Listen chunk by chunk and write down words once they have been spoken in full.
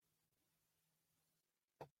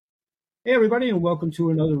Hey, everybody, and welcome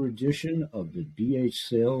to another edition of the BH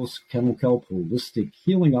Sales Kennel Kelp Holistic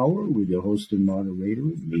Healing Hour with your host and moderator,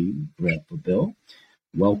 me, Brett Bill.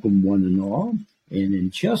 Welcome, one and all. And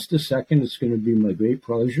in just a second, it's going to be my great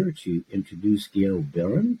pleasure to introduce Gail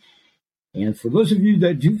Behrend. And for those of you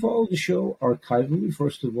that do follow the show archivally,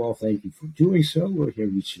 first of all, thank you for doing so. We're here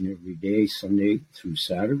each and every day, Sunday through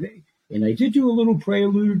Saturday. And I did do a little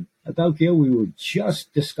prelude about Gail. We were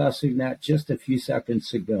just discussing that just a few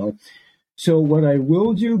seconds ago. So what I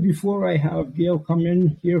will do before I have Gail come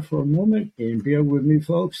in here for a moment, and bear with me,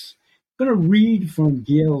 folks, I'm going to read from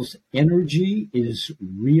Gail's Energy is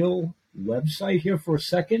Real website here for a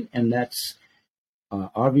second, and that's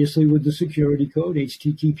obviously with the security code,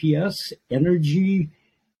 HTTPS, energy,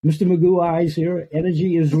 Mr. Magoo Eyes here,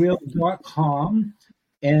 energyisreal.com.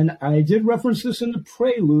 And I did reference this in the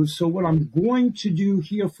prelude, so what I'm going to do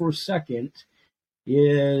here for a second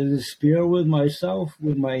is bear with myself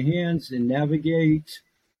with my hands and navigate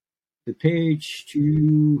the page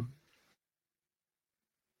to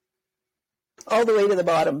all the way to the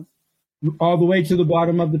bottom. All the way to the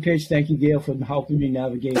bottom of the page. Thank you, Gail, for helping me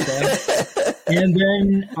navigate that. And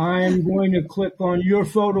then I'm going to click on your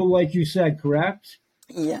photo, like you said, correct?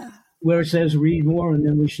 Yeah. Where it says read more, and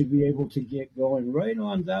then we should be able to get going. Right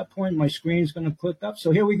on that point, my screen's going to click up.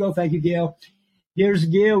 So here we go. Thank you, Gail. Here's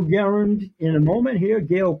Gail Behrend in a moment here.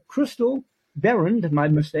 Gail Crystal Behrend, my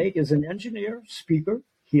mistake, is an engineer, speaker,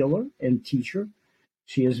 healer, and teacher.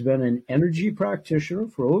 She has been an energy practitioner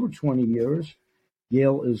for over 20 years.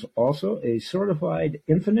 Gail is also a certified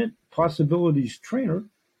infinite possibilities trainer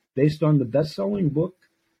based on the best-selling book,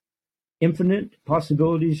 Infinite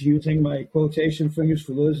Possibilities, using my quotation fingers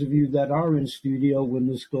for those of you that are in studio when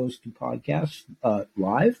this goes to podcast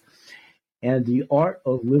live. And The Art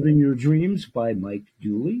of Living Your Dreams by Mike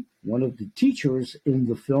Dooley, one of the teachers in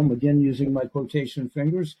the film, again, using my quotation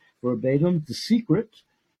fingers, verbatim, The Secret.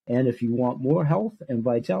 And if you want more health and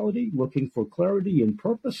vitality, looking for clarity and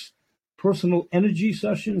purpose, personal energy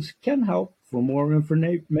sessions can help. For more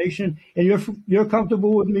information, and you're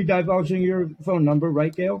comfortable with me divulging your phone number,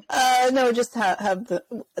 right, Gail? No, just have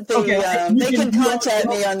they can contact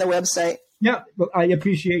me on the website. Yeah, but I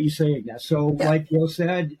appreciate you saying that. So, yeah. Like Gail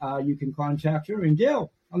said, you can contact her. And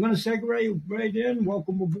Gail, I'm going to segue right in.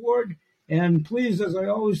 Welcome aboard. And please, as I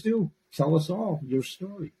always do, tell us all your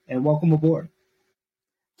story. And welcome aboard.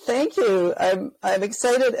 Thank you. I'm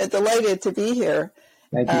excited and delighted to be here.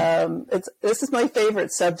 Thank you. This is my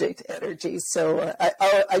favorite subject, energy. So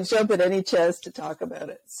I jump at any chance to talk about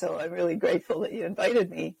it. So I'm really grateful that you invited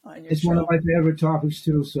me on your show. It's one of my favorite topics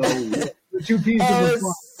too. So the two pieces of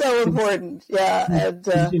so important. Yeah. And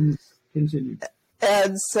continue.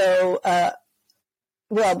 And so,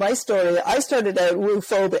 well, my story, I started out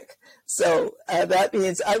woo-phobic. So that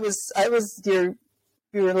means I was your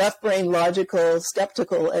left brain logical,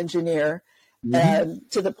 skeptical engineer. Mm-hmm. And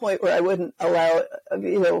to the point where I wouldn't allow,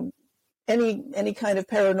 any kind of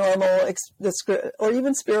paranormal or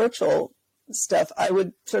even spiritual stuff. I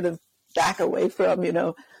would sort of back away from,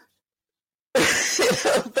 back.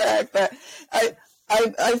 But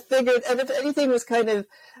I figured, and if anything was kind of,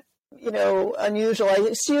 unusual, I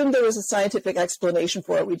assumed there was a scientific explanation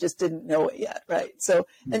for it. We just didn't know it yet, right? So,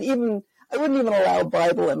 and I wouldn't even allow a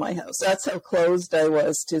Bible in my house. That's how closed I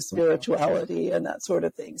was to spirituality and that sort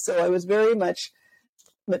of thing. So I was very much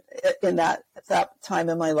in that time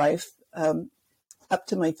in my life, up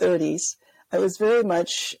to my 30s, I was very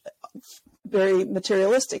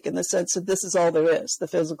materialistic in the sense that this is all there is, the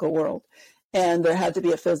physical world. And there had to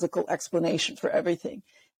be a physical explanation for everything.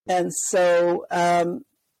 And so I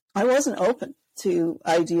wasn't open to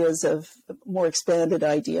more expanded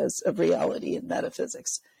ideas of reality and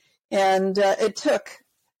metaphysics. And it took,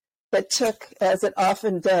 as it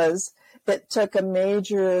often does, it took a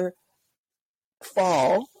major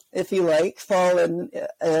fall, if you like, fall in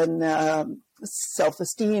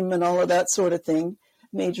self-esteem and all of that sort of thing.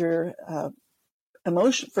 Major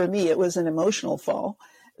emotion for me. It was an emotional fall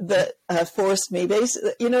that forced me.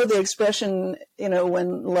 Basically, the expression,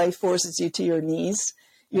 when life forces you to your knees,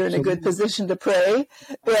 you're in a good position to pray.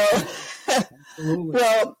 Well,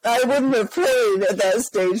 well, I wouldn't have prayed at that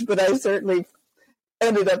stage, but I certainly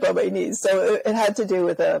ended up on my knees. So it had to do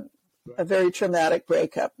with a very traumatic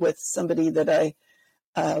breakup with somebody that I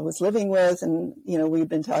was living with. And, we've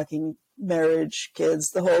been talking marriage,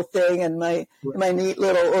 kids, the whole thing. And my neat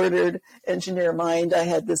little ordered engineer mind, I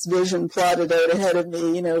had this vision plotted out ahead of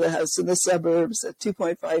me, the house in the suburbs,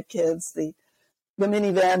 2.5 kids, the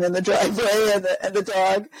minivan in the driveway and the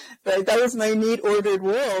dog. But that was my neat ordered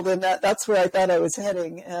world. And that's where I thought I was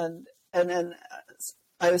heading. And then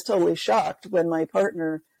I was totally shocked when my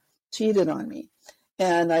partner cheated on me.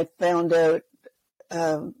 And I found out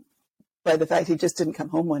by the fact he just didn't come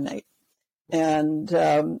home one night. And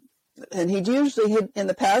he'd in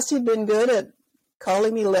the past, he'd been good at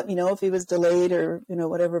calling me to let me know if he was delayed or,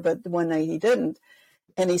 whatever. But one night he didn't.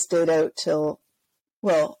 And he stayed out till,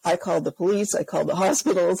 well, I called the police. I called the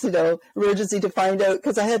hospitals, emergency to find out,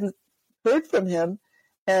 because I hadn't heard from him.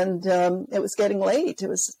 And it was getting late. It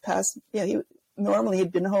was past, normally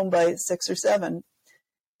he'd been home by 6 or 7.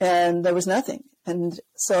 And there was nothing. And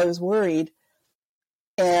so I was worried.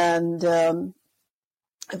 And,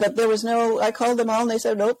 but there was I called them all and they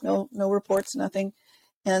said, nope, no reports, nothing.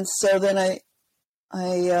 And so then I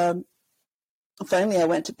finally I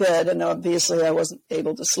went to bed, and obviously I wasn't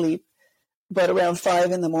able to sleep. But around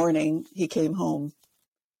 5 a.m, he came home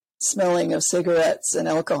smelling of cigarettes and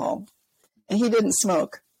alcohol. And he didn't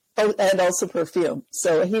smoke. Oh, and also perfume.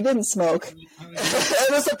 So he didn't smoke.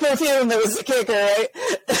 It was the perfume that was the kicker, right?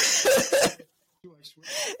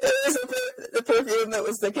 It was the perfume that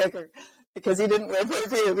was the kicker, because he didn't wear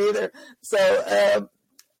perfume either. So,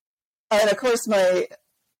 and of course my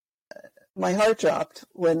heart dropped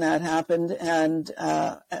when that happened, and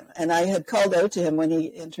I had called out to him when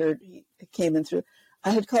he came in through. I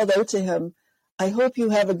had called out to him, I hope you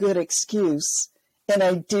have a good excuse, and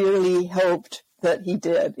I dearly hoped that he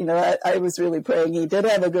did. I was really praying he did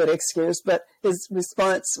have a good excuse, but his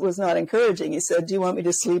response was not encouraging. He said, do you want me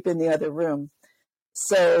to sleep in the other room?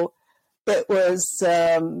 So it was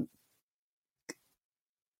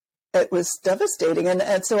devastating.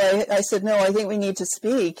 And so I said, no, I think we need to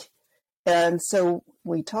speak. And so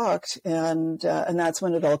we talked, and that's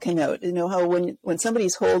when it all came out. You know how when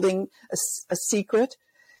somebody's holding a secret,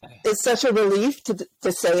 it's such a relief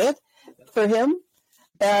to say it for him.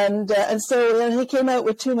 And so then he came out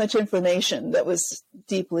with too much information that was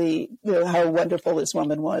deeply, how wonderful this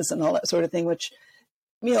woman was and all that sort of thing, which,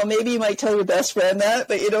 maybe you might tell your best friend that,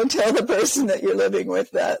 but you don't tell the person that you're living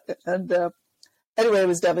with that. And anyway, it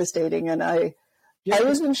was devastating, and I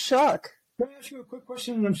was in shock. Can I ask you a quick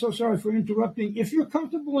question? And I'm so sorry for interrupting. If you're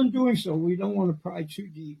comfortable in doing so, we don't want to pry too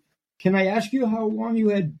deep. Can I ask you how long you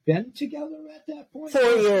had been together at that point? 4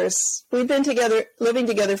 years. We've been living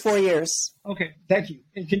together 4 years. Okay, thank you.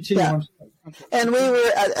 And continue. Yeah. I'm sorry. And we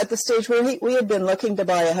were at the stage where we had been looking to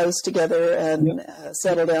buy a house together and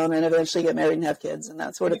settle down and eventually get married and have kids and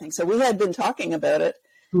that sort of thing. So we had been talking about it.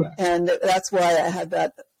 Correct. And that's why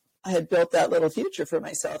I had built that little future for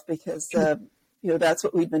myself, because, that's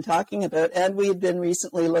what we'd been talking about. And we had been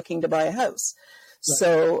recently looking to buy a house. Right.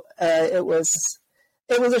 So it was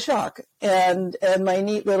a shock. And my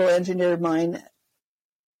neat little engineer mind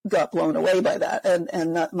got blown away by that.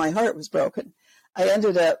 And my heart was broken. I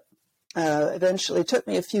ended up, eventually, it took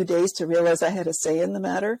me a few days to realize I had a say in the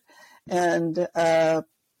matter. And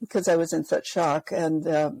because I was in such shock.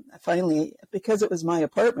 And finally, because it was my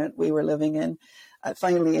apartment we were living in,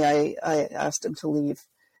 finally I asked him to leave.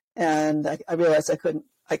 And I realized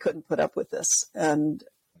I couldn't put up with this. And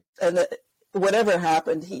whatever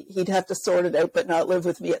happened, he'd have to sort it out, but not live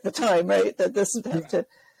with me at the time, right? That this would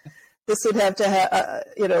have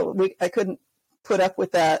to, I couldn't put up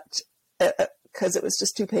with that because it was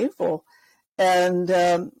just too painful. And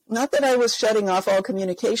not that I was shutting off all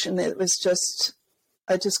communication. It was just,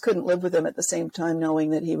 I just couldn't live with him at the same time, knowing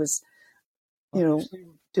that he was,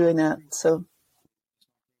 doing that. So.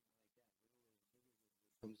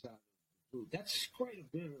 That's quite a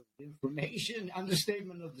bit of information,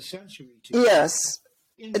 understatement of the century. Too. Yes.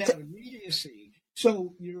 In that immediacy.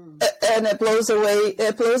 So and it blows away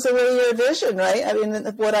your vision, right? I mean,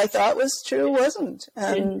 what I thought was true wasn't.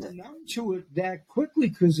 And you're numb to it that quickly,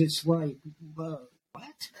 because it's like, what?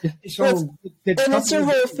 So and it's your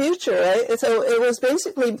whole future, right? So it was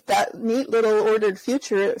basically that neat little ordered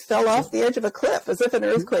future fell off the edge of a cliff as if an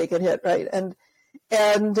earthquake had hit, right? And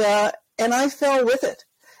I fell with it.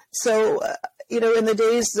 So, in the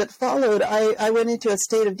days that followed, I went into a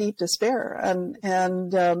state of deep despair, and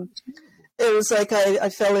it was like I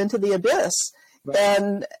fell into the abyss. Right.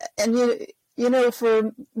 And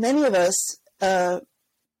for many of us,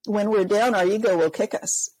 when we're down, our ego will kick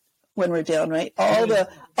us when we're down, right? All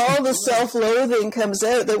the self-loathing comes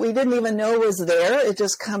out that we didn't even know was there. It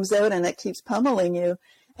just comes out and it keeps pummeling you.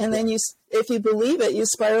 And then if you believe it, you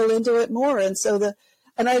spiral into it more. And so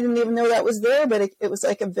and I didn't even know that was there, but it was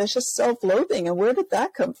like a vicious self-loathing. And where did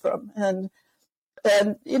that come from? And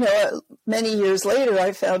many years later,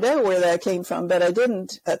 I found out where that came from, but I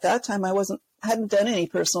didn't at that time. I hadn't done any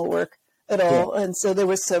personal work at all, and so there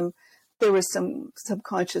was some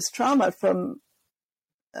subconscious trauma from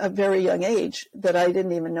a very young age that I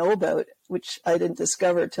didn't even know about, which I didn't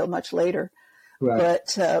discover till much later. Right. But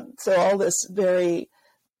so all this very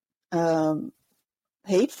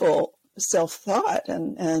hateful self-thought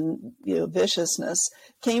and viciousness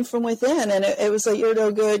came from within. And it was like, you're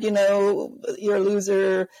no good, you're a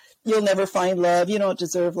loser, you'll never find love, you don't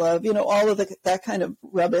deserve love, all of that kind of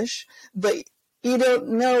rubbish. But you don't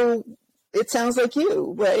know, it sounds like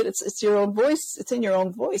you, right? It's your own voice, it's in your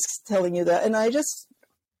own voice telling you that. And I just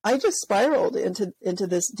spiraled into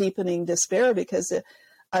this deepening despair because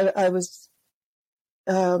I was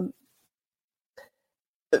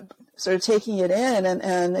sort of taking it in,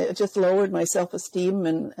 and it just lowered my self-esteem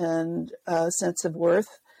and sense of worth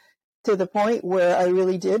to the point where I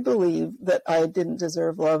really did believe that I didn't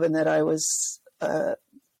deserve love, and that I was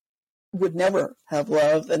would never have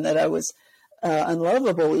love, and that I was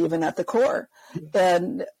unlovable even at the core.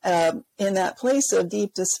 And in that place of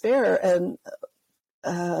deep despair, and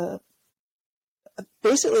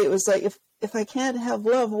basically it was like, if I can't have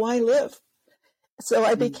love, why live? So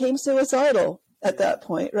I became suicidal at that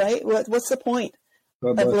point, right? What's the point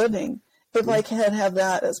of living if I can't have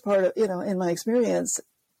that as part of, in my experience?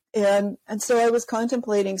 And so I was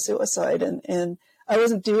contemplating suicide, and I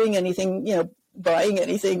wasn't doing anything, buying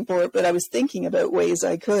anything for it, but I was thinking about ways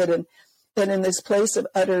I could. And in this place of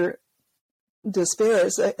utter despair,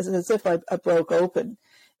 it's as if I broke open,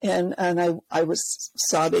 and I was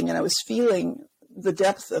sobbing, and I was feeling the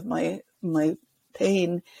depth of my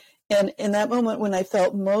pain. And in that moment when I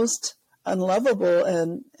felt most unlovable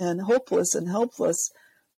and hopeless and helpless,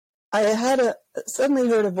 I suddenly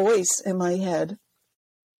heard a voice in my head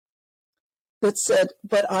that said,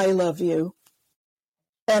 "But I love you."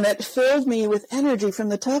 And it filled me with energy from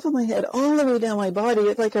the top of my head all the way down my body.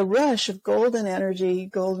 It's like a rush of golden energy,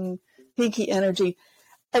 golden pinky energy.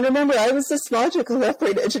 And remember, I was this logical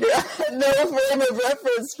upright engineer. I had no frame of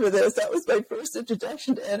reference for this. That was my first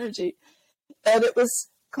introduction to energy. And it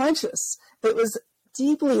was conscious. It was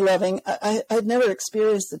deeply loving. I'd never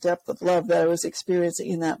experienced the depth of love that I was experiencing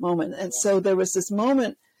in that moment. And so there was this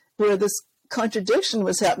moment where this contradiction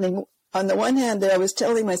was happening. On the one hand, I was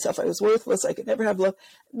telling myself I was worthless, I could never have love.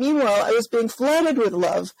 Meanwhile, I was being flooded with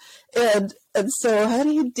love. And so how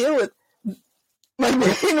do you deal with, my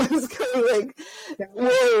brain was going like,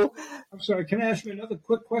 whoa. I'm sorry, can I ask you another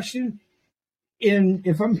quick question?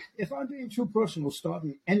 If I'm being too personal, stop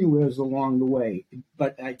me anywhere along the way.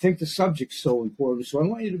 But I think the subject's so important, so I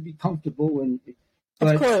want you to be comfortable.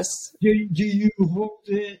 Of course. Do you hold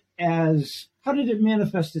it as, how did it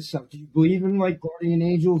manifest itself? Do you believe in like guardian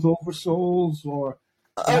angels, oversouls, or?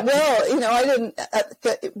 Well, I didn't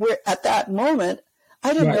at that moment.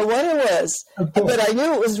 I didn't know what it was, but I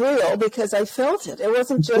knew it was real because I felt it. It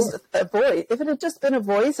wasn't just a voice. If it had just been a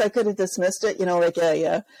voice, I could have dismissed it, like,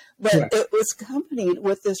 yeah. But it was accompanied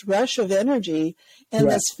with this rush of energy and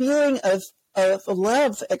this feeling of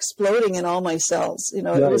love exploding in all my cells.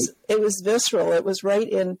 It was visceral. It was right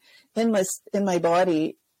in my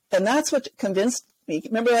body, and that's what convinced me.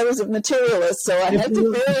 Remember, I was a materialist, so I had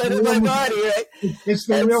to feel it in my body, right? It's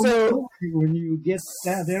the real story when you get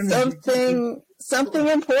that energy. Something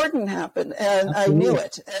important happened, and I knew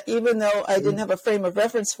it. Even though I didn't have a frame of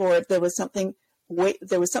reference for it, there was something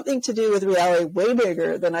to do with reality way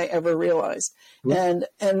bigger than I ever realized. And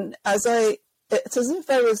it's as if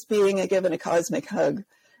I was being given a cosmic hug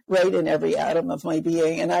right in every atom of my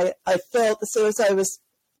being. And I felt, so as I was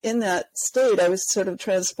in that state, I was sort of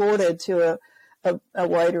transported to a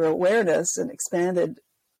wider awareness, an expanded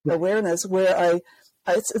awareness, where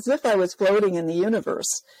it's as if I was floating in the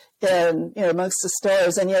universe and amongst the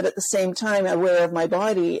stars, and yet at the same time aware of my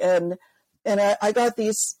body, and I got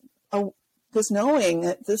this knowing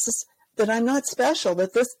that I'm not special,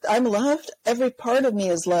 that I'm loved. Every part of me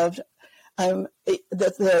is loved. Even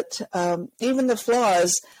the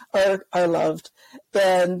flaws are loved,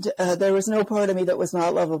 and there was no part of me that was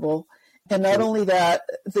not lovable. And not only that,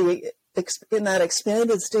 in that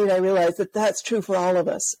expanded state, I realized that that's true for all of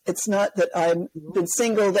us. It's not that I've been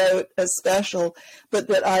singled out as special, but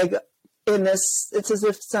that it's as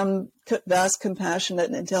if some vast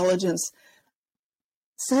compassionate intelligence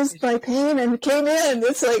sensed my pain and came in.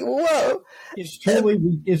 It's like, whoa. It's truly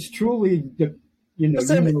the, it's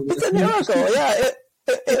a miracle. Yeah.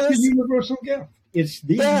 It was the universal gift. It's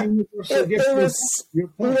the universal gift. It was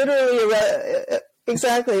literally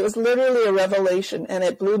exactly. It was literally a revelation, and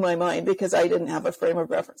it blew my mind because I didn't have a frame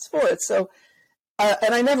of reference for it. So,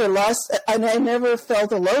 and I never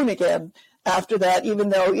felt alone again after that, even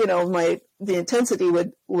though, the intensity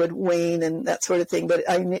would wane and that sort of thing. But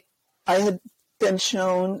I had been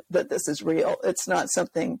shown that this is real. It's not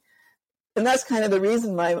something, and that's kind of the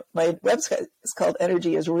reason my website is called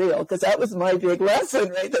Energy is Real, because that was my big lesson,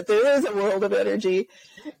 right? That there is a world of energy,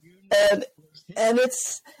 and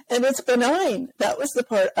it's benign. That was the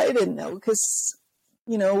part I didn't know, because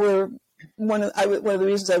were one of the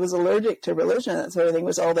reasons I was allergic to religion, that sort of thing,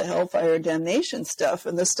 was all the hellfire and damnation stuff,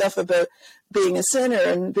 and the stuff about being a sinner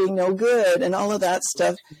and being no good and all of that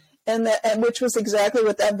stuff. And which was exactly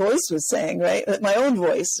what that voice was saying, right? My own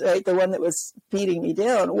voice, right? The one that was beating me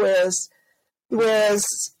down. Whereas this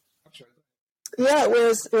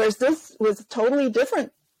was totally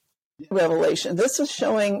different revelation. This was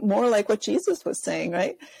showing more like what Jesus was saying,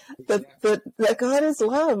 right? That God is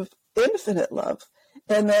love, infinite love,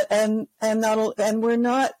 and we're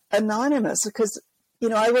not anonymous, because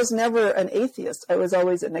I was never an atheist. I was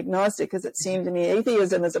always an agnostic, because it seemed to me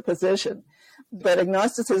atheism is a position, but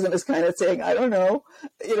agnosticism is kind of saying, I don't know,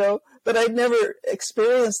 but I'd never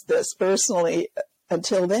experienced this personally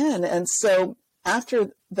until then. And so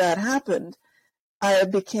after that happened, I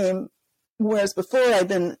became, whereas before I'd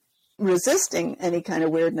been resisting any kind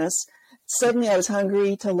of weirdness, suddenly I was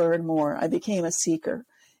hungry to learn more. I became a seeker.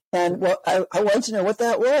 And I wanted to know what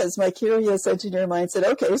that was. My curious engineer mind said,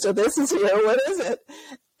 okay, so this is here, what is it?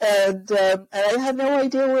 And I had no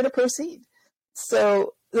idea where to proceed.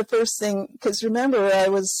 So the first thing, because remember, I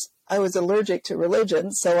was allergic to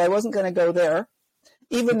religion, so I wasn't going to go there,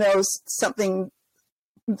 even though something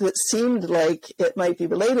that seemed like it might be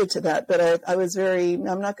related to that. But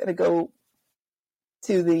I'm not going to go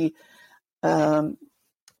to the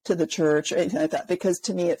church or anything like that, because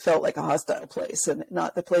to me it felt like a hostile place and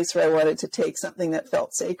not the place where I wanted to take something that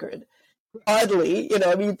felt sacred. Oddly,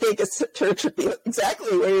 you'd think a church would be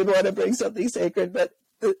exactly where you'd want to bring something sacred, but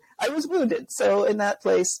I was wounded. So in that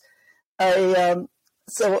place, so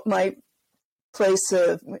my place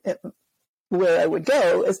of where I would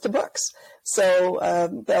go is to books. So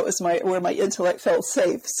that was where my intellect felt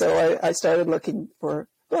safe. So I started looking for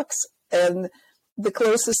books, and the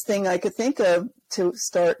closest thing I could think of to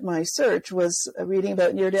start my search was reading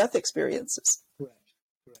about near-death experiences.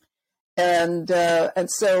 And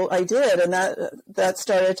so I did, and that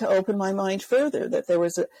started to open my mind further. That there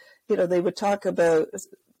was they would talk about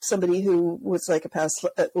somebody who was like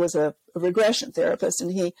was a regression therapist,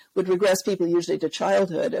 and he would regress people usually to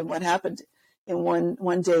childhood. And what happened in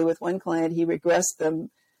one day with one client, he regressed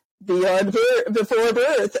them before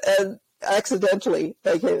birth, and accidentally,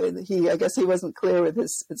 I guess he wasn't clear with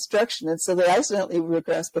his instruction, and so they accidentally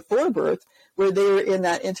regressed before birth, where they were in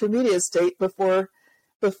that intermediate state before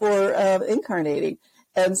incarnating.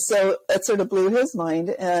 And so it sort of blew his mind,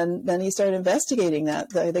 and then he started investigating that.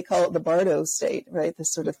 They call it the Bardo state, right?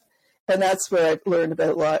 And that's where I learned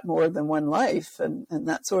about a lot more than one life and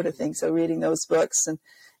that sort of thing. So reading those books and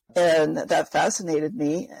that fascinated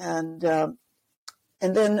me. And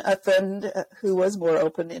then a friend who was more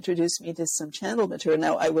open introduced me to some channeled material.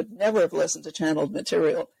 Now, I would never have listened to channeled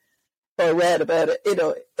material or read about it.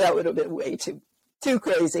 That would have been way too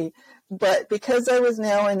crazy. But because I was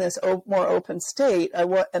now in this more open state,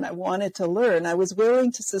 and I wanted to learn, I was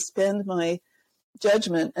willing to suspend my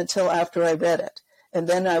judgment until after I read it. And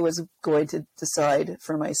then I was going to decide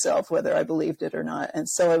for myself whether I believed it or not. And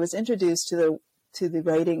so I was introduced to the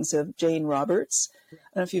writings of Jane Roberts. I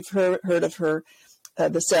don't know if you've heard of her,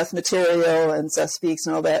 the Seth material and Seth Speaks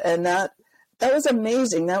and all that. And that was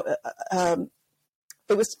amazing.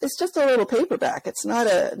 It's just a little paperback. It's not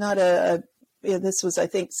a this was, I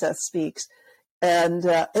think, Seth Speaks. And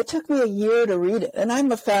it took me a year to read it. And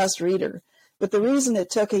I'm a fast reader. But the reason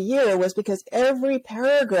it took a year was because every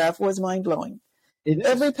paragraph was mind-blowing.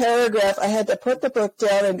 Every paragraph, I had to put the book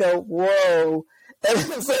down and go, whoa.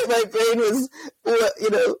 And so my brain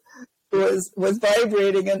was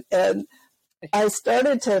vibrating. And I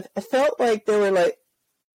felt like there were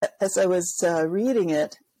as I was reading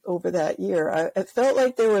it over that year, I felt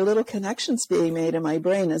like there were little connections being made in my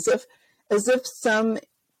brain, as if some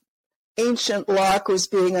ancient lock was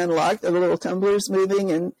being unlocked, the little tumblers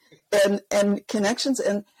moving and connections.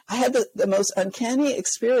 And I had the most uncanny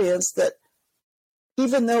experience that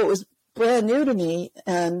even though it was brand new to me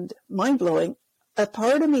and mind-blowing, a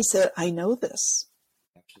part of me said, I know this.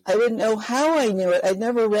 I didn't know how I knew it. I'd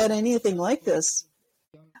never read anything like this.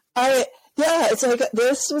 It's like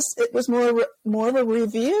it was more of a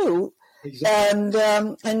review. Exactly.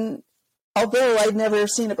 And although I'd never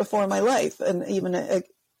seen it before in my life, and even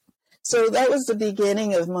so that was the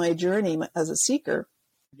beginning of my journey as a seeker.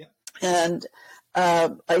 Yeah. And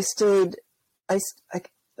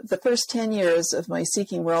the first 10 years of my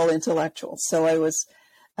seeking were all intellectual. So I was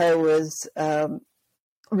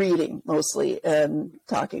reading mostly and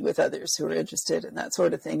talking with others who were interested in that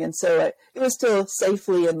sort of thing. And so it was still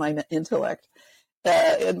safely in my intellect,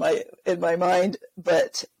 in my mind,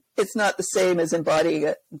 but it's not the same as embodying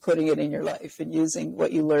it and putting it in your life and using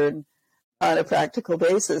what you learn on a practical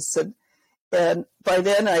basis. And by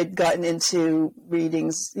then I'd gotten into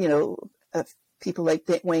readings, of people like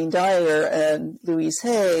Wayne Dyer and Louise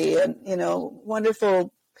Hay, and,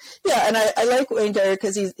 wonderful. Yeah, and I like Wayne Dyer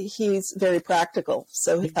because he's very practical.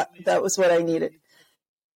 So that was what I needed.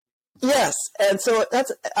 Yes, and so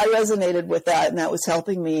I resonated with that, and that was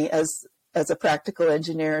helping me as a practical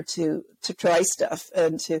engineer to try stuff,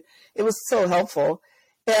 and it was so helpful.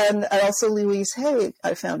 And also Louise Hay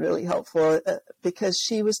I found really helpful because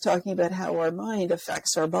she was talking about how our mind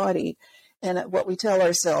affects our body, and what we tell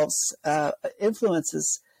ourselves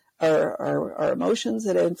influences our emotions,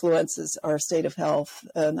 it influences our state of health,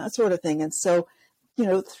 and that sort of thing. And so,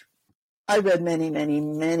 I read many, many,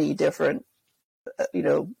 many different,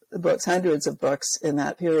 books, hundreds of books in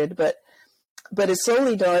that period. But it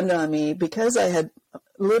slowly dawned on me, because I had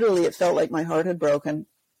literally, it felt like my heart had broken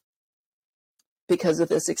because of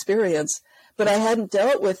this experience, but I hadn't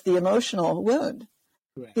dealt with the emotional wound.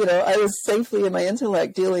 Right. I was safely in my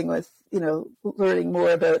intellect dealing with, learning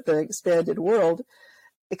more about the expanded world,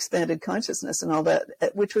 expanded consciousness and all that,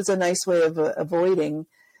 which was a nice way of avoiding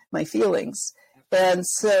my feelings. And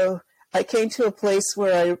so I came to a place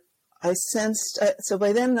where I sensed, so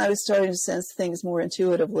by then I was starting to sense things more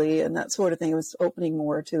intuitively and that sort of thing. It was opening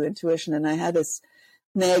more to intuition. And I had this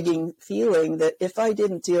nagging feeling that if I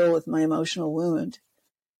didn't deal with my emotional wound,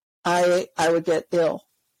 I would get ill.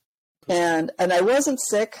 And I wasn't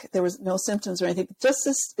sick. There was no symptoms or anything. Just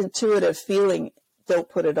this intuitive feeling, don't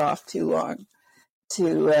put it off too long.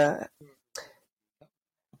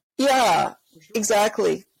 Yeah,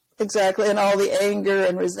 exactly. And all the anger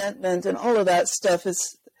and resentment and all of that stuff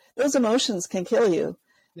those emotions can kill you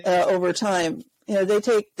over time. They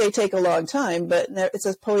take a long time, but it's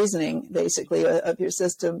a poisoning basically of your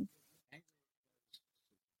system.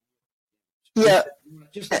 Yeah.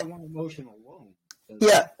 Just that one emotion alone.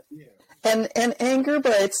 Yeah. And anger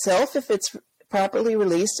by itself, if it's properly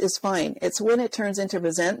released, is fine. It's when it turns into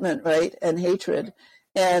resentment, right, and hatred,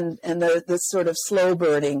 and the sort of slow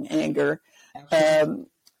burning anger that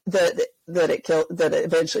it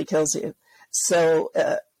eventually kills you. So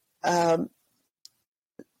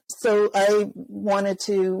so I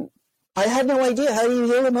had no idea, how do you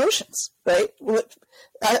heal emotions, right?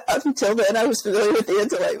 Up until then, I was familiar with the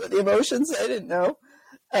intellect, but the emotions I didn't know,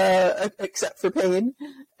 except for pain.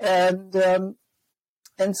 And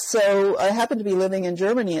so I happened to be living in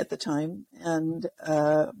Germany at the time and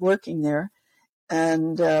working there.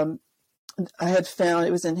 And I had found,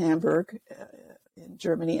 it was in Hamburg, in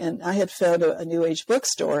Germany, and I had found a New Age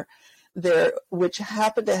bookstore there, which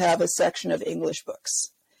happened to have a section of English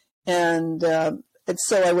books. And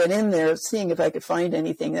so I went in there seeing if I could find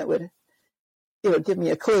anything that would, give me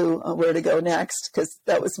a clue on where to go next, because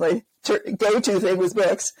that was my go-to thing, was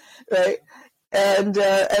books, right? And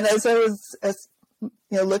as I was,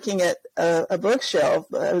 looking at a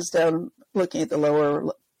bookshelf, I was down looking at the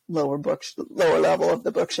lower level of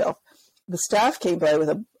the bookshelf. The staff came by with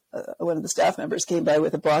one of the staff members came by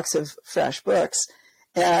with a box of fresh books,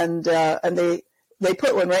 and they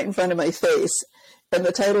put one right in front of my face, and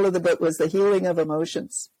the title of the book was "The Healing of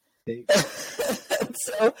Emotions."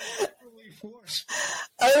 So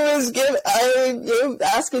I was given,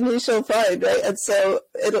 ask and you shall find, right? And so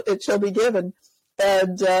it shall be given,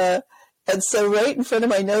 and so right in front of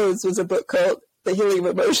my nose was a book called "The Healing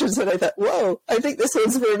of Emotions," and I thought, whoa, I think this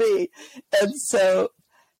one's for me. And so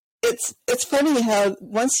it's funny how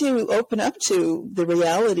once you open up to the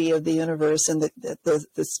reality of the universe and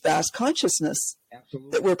this vast consciousness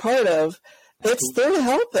Absolutely. That we're part of, Absolutely. It's there to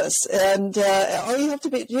help us. And all you have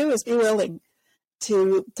to do is be willing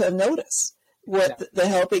to notice what exactly. the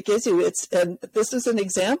help it gives you. And this is an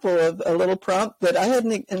example of a little prompt that I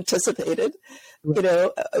hadn't anticipated,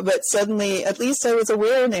 right. But suddenly, at least I was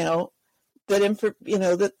aware now that,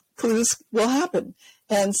 that clues will happen.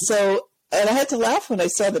 And so, and I had to laugh when I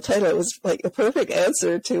saw the title. It was like a perfect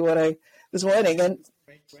answer to what I was wanting. And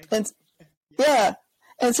yeah.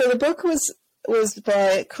 And so the book was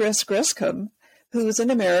by Chris Griscom, who's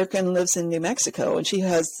an American, lives in New Mexico, and she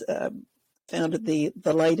has founded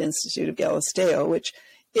the Light Institute of Galisteo, which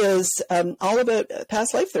is all about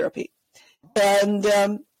past life therapy. And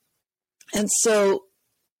so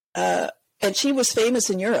she was famous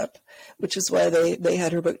in Europe, which is why they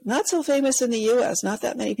had her book. Not so famous in the U.S. Not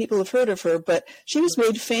that many people have heard of her, but she was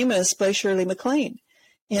made famous by Shirley MacLaine.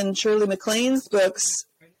 In Shirley MacLaine's books,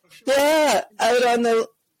 yeah, out on the,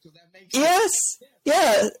 yes,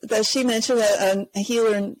 yeah, that she mentioned a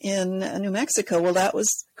healer in New Mexico. Well, that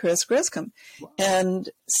was Chris Griscom. Wow. And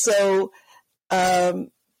so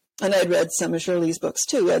And I'd read some of Shirley's books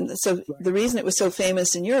too. And so the reason it was so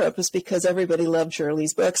famous in Europe was because everybody loved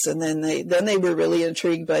Shirley's books. And then they were really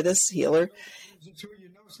intrigued by this healer.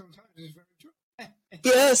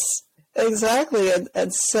 Yes, exactly.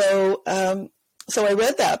 And so, so I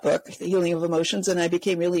read that book, The Healing of Emotions, and I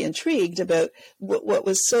became really intrigued about what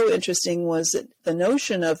was so interesting was the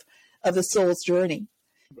notion of the soul's journey,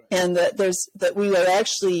 and that we are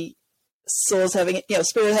actually souls having,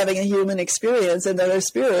 spirit having a human experience, and that our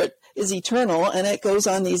spirit is eternal, and it goes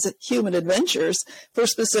on these human adventures for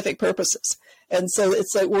specific purposes. And so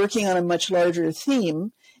it's like working on a much larger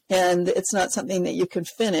theme, and it's not something that you can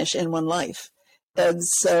finish in one life. And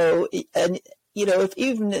so,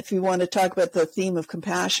 even if you want to talk about the theme of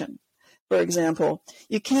compassion, for example,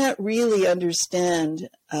 you can't really understand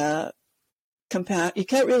you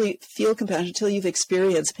can't really feel compassion until you've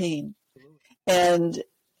experienced pain. And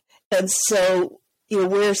so,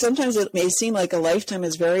 where sometimes it may seem like a lifetime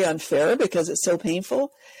is very unfair because it's so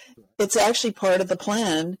painful, it's actually part of the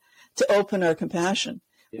plan to open our compassion,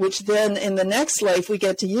 which then in the next life we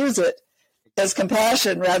get to use it as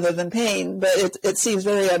compassion rather than pain. But it seems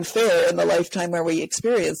very unfair in the lifetime where we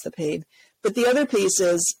experience the pain. But the other piece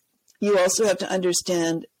is you also have to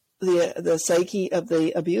understand the psyche of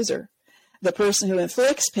the abuser, the person who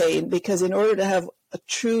inflicts pain, because in order to have a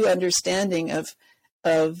true understanding of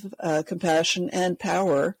compassion and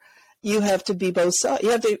power, you have to be both sides. You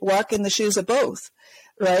have to walk in the shoes of both,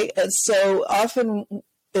 right? And so often,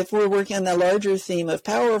 if we're working on the larger theme of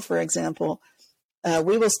power, for example,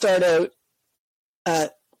 we will start out,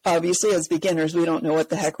 obviously as beginners, we don't know what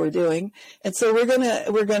the heck we're doing. And so we're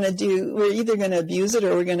either going to abuse it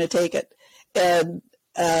or we're going to take it. And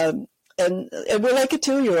we're like a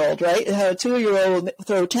 2-year-old, right? How a 2-year-old will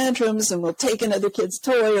throw tantrums and will take another kid's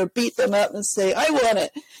toy or beat them up and say, I want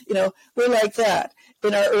it. We're like that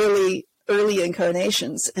in our early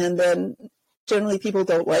incarnations. And then generally people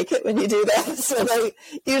don't like it when you do that. So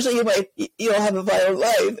usually you'll have a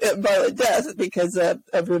violent death because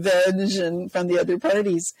of revenge and from the other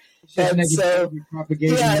parties. And so,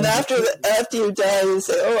 and after you die, you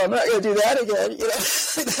say, oh, I'm not going to do that again.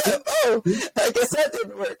 Oh, I guess that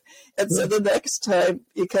didn't work. And so the next time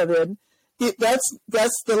you come in, that's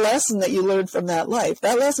the lesson that you learned from that life.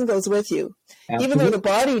 That lesson goes with you. Absolutely. Even though the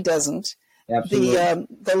body doesn't. Absolutely.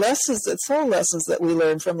 The lessons, the soul lessons that we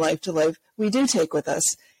learn from life to life, we do take with us.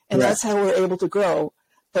 And that's how we're able to grow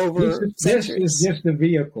over centuries. This is just a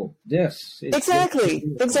vehicle. Exactly.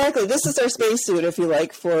 This is our spacesuit, if you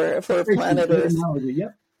like, for planet Earth.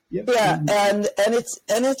 Yep. Yeah, and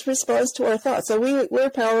it responds to our thoughts. So we're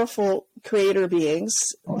powerful creator beings,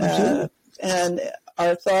 and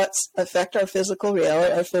our thoughts affect our physical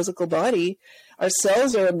reality, our physical body. Our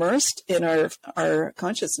cells are immersed in our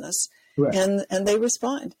consciousness, and they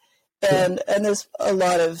respond. And there's a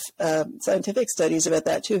lot of scientific studies about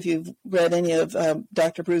that too. If you've read any of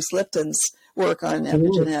Dr. Bruce Lipton's work on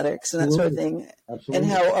epigenetics and that sort of thing, and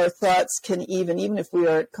how our thoughts can even if we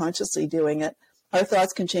aren't consciously doing it, our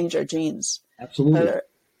thoughts can change our genes. Absolutely.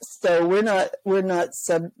 So we're not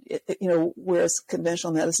whereas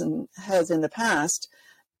conventional medicine has in the past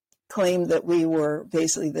claimed that we were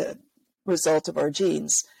basically the result of our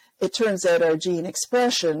genes. It turns out our gene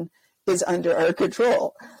expression is under our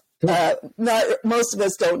control. Most of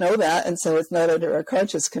us don't know that, and so it's not under our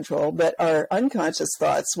conscious control, but our unconscious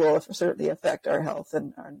thoughts will certainly affect our health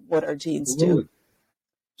and what our genes do.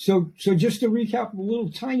 So just to recap a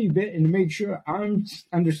little tiny bit and to make sure I'm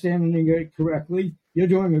understanding it correctly, you're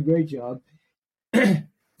doing a great job.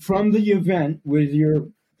 From the event with your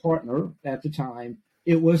partner at the time,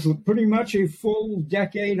 it was pretty much a full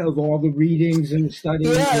decade of all the readings and the studies.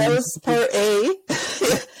 Yeah, that was part A.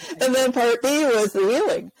 And then part B was the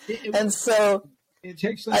healing. And so it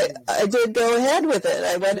takes I did go ahead with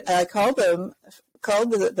it. I called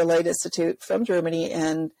the Light Institute from Germany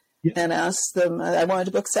and asked them, I wanted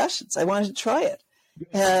to book sessions. I wanted to try it.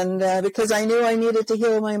 And because I knew I needed to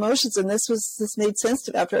heal my emotions, and this made sense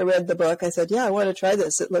to me. After I read the book, I said, I want to try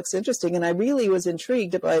this. It looks interesting. And I really was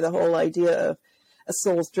intrigued by the whole idea of a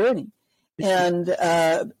soul's journey. And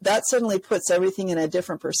that suddenly puts everything in a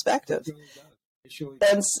different perspective.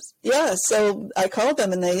 And so I called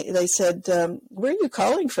them and they said, where are you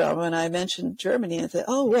calling from? And I mentioned Germany, and they said,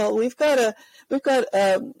 oh, well, we've got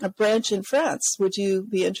a branch in France. Would you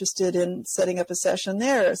be interested in setting up a session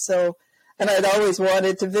there? So, and I'd always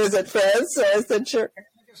wanted to visit France, so I said, sure.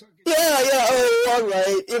 Yeah, oh, all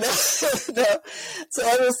right, no. So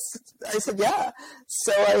I said, yeah.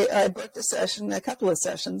 So I booked a session, a couple of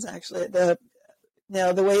sessions, actually.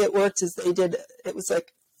 Now, the way it worked is it was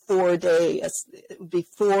like 4 days. It would be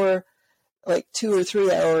 4, like 2 or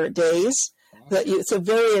 3 hour days it's a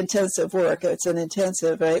very intensive work. It's an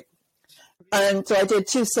intensive, right? And so I did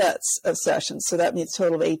 2 sets of sessions. So that means a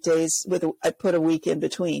total of 8 days. I put a week in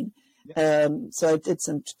between. So I did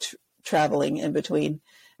some traveling in between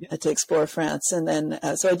to explore France. And then,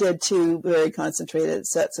 so I did 2 very concentrated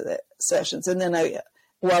sets of sessions. And then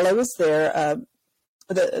while I was there,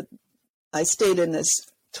 I stayed in this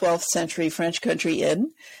 12th century French country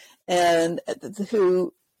inn, and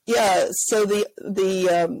so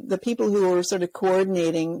the people who were sort of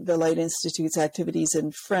coordinating the Light Institute's activities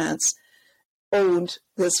in France owned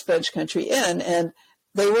this French country inn, and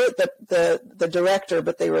they were the director,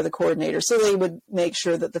 but they were the coordinator. So they would make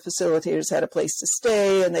sure that the facilitators had a place to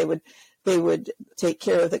stay, and they would take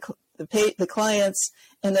care of the clients,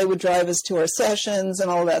 and they would drive us to our sessions and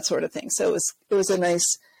all that sort of thing. So it was a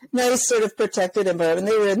nice sort of protected environment.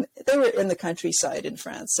 They were in the countryside in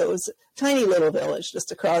France, so it was a tiny little village,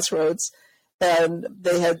 just a crossroads, and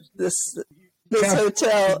they had this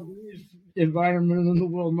hotel. Environment in the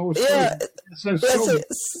world, most it says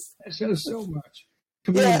so much.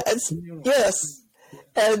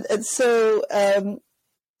 And so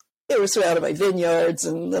it was surrounded by vineyards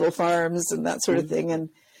and little farms and that sort of thing, and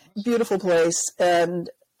beautiful place. And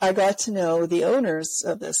I got to know the owners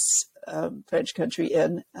of this French country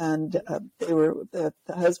inn, and the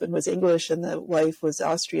husband was English and the wife was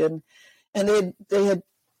Austrian, and they had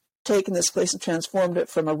taken this place and transformed it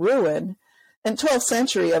from a ruin. And 12th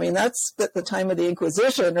century, I mean, that's at the time of the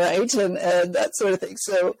Inquisition, right? And that sort of thing.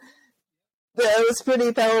 So it was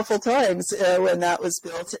pretty powerful times when that was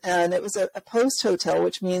built. And it was a post hotel,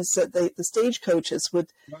 which means that the stagecoaches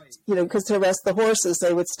would, because to rest the horses,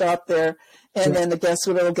 they would stop there. And then the guests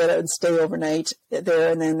would all get out and stay overnight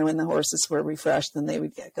there. And then when the horses were refreshed, then they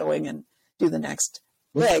would get going and do the next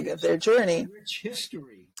leg of their journey. Rich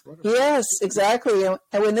history. Yes, exactly. And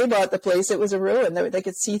when they bought the place, it was a ruin. They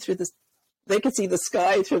could see through they could see the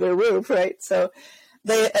sky through their roof, right? So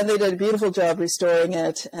they did a beautiful job restoring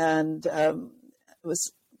it, and it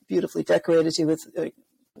was beautifully decorated too with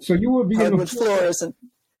so you would be hardwood floors, and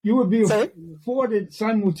you would be afforded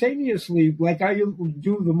simultaneously, like I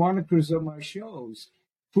do the monikers of my shows,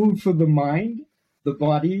 food for the mind, the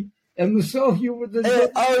body, and the soul. You were the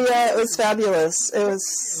it was fabulous. It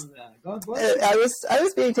was. God bless you. I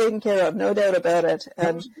was being taken care of, no doubt about it. And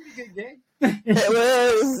that was a pretty good gig. It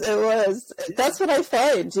was. That's what I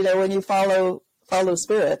find, when you follow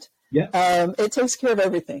spirit. Yeah. It takes care of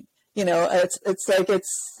everything. It's like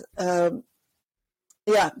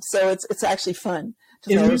so it's actually fun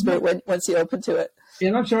to follow spirit once you open to it.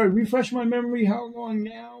 And I'm sorry, refresh my memory. How long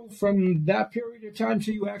now from that period of time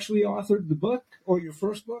till you actually authored the book or your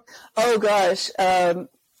first book? Oh gosh.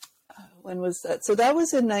 When was that? So that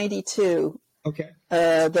was in 92. Okay.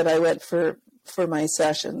 That I went for my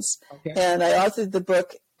sessions. Okay. And I authored the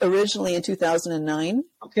book originally in 2009.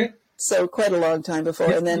 Okay. So quite a long time before.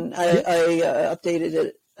 Yeah. And then I updated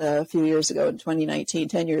it a few years ago in 2019,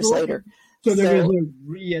 10 years later. So there is a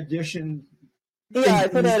re-edition. Yeah, I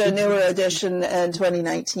put out a newer edition in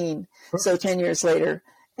 2019. Perfect. So 10 years later.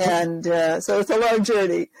 And so it's a long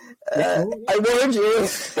journey. I warned you.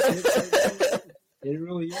 It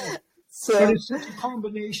really is. So, but it's such a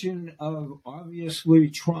combination of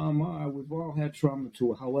obviously trauma. We've all had trauma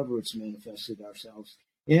too, however it's manifested ourselves.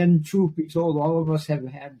 And truth be told, all of us have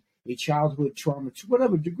had a childhood trauma to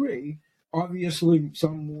whatever degree. Obviously,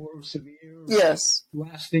 some more severe, yes,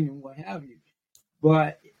 lasting, and what have you.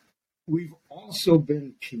 But we've also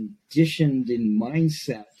been conditioned in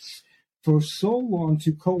mindsets for so long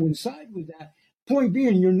to coincide with that. Point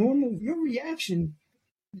being, your reaction.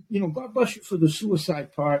 God bless you for the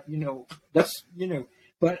suicide part, that's,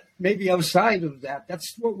 but maybe outside of that,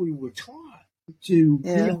 that's what we were taught to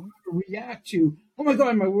react to. Oh my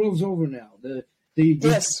God, my world's over now.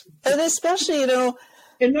 Yes. And especially,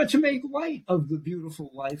 and not to make light of the beautiful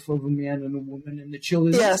life of a man and a woman and the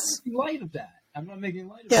children. Yes. I'm not making light of that. I'm not making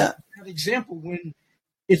light of that example when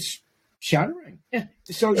it's shattering. Yeah.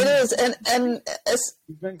 So it is. And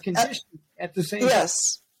you've been conditioned at the same time.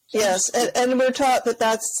 Yes, and we're taught that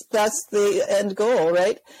that's the end goal,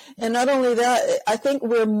 right? And not only that, I think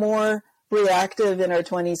we're more reactive in our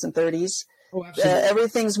 20s and 30s. Oh, absolutely.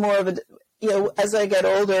 Everything's more of as I get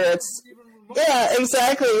older, it's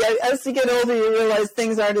exactly. As you get older, you realize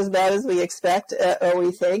things aren't as bad as we expect or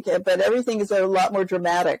we think, but everything is a lot more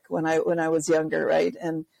dramatic when I was younger, right?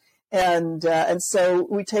 And so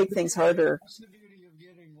we take things harder.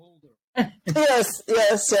 Yes.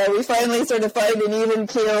 We finally sort of find an even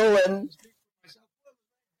keel, and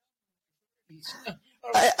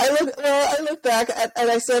I look back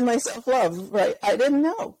and I said myself love, right? I didn't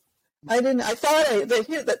know. I thought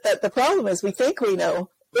that the problem is we think we know,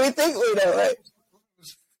 We think we know, right?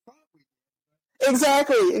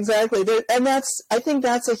 Exactly. And I think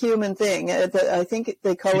that's a human thing. I think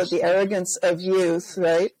they call it the arrogance of youth,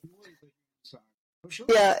 right?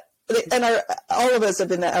 Yeah. And all of us have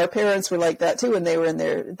been that. Our parents were like that too when they were in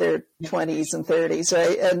their 20s and 30s,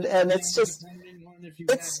 right? And it's just,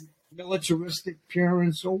 it's militaristic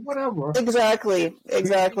parents or whatever. Exactly.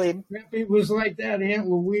 It was like that, Aunt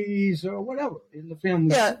Louise or whatever in the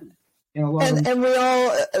family. Yeah. And we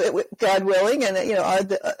all, God willing, and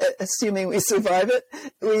assuming we survive it,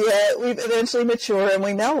 we eventually mature and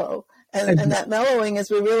we mellow. And that mellowing is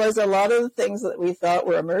we realize a lot of the things that we thought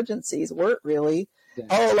were emergencies weren't really.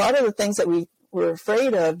 A lot of the things that we were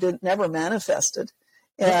afraid of never manifested.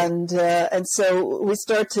 And so we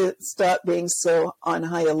start to stop being so on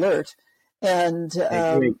high alert. And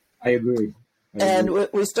I agree. And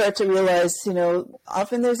we start to realize,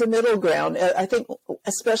 often there's a middle ground. I think,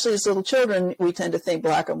 especially as little children, we tend to think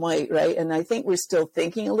black and white, right? And I think we're still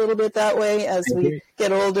thinking a little bit that way as we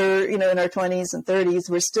get older, in our 20s and 30s.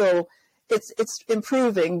 We're still, it's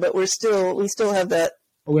improving, but we still have that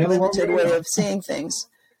limited way of seeing things.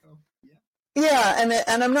 Yeah,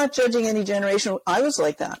 and I'm not judging any generation. I was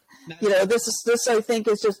like that. This I think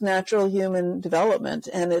is just natural human development,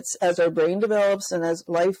 and it's as our brain develops and as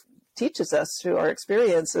life teaches us through our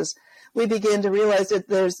experiences, we begin to realize that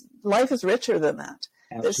life is richer than that.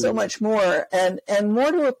 Absolutely. There's so much more, and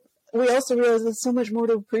more we also realize there's so much more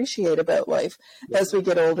to appreciate about life as we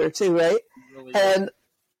get older too, right? Really and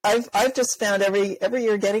I've just found every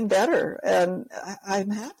year getting better, and I'm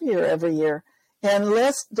happier every year, and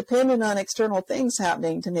less dependent on external things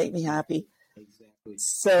happening to make me happy. Exactly.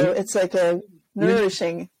 So it's like a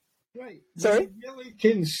nourishing. Right. Sorry? You really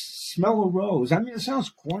can smell a rose. I mean, it sounds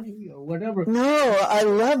corny or whatever. No, I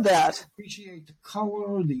love that. Appreciate the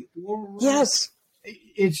color, the aura. Yes.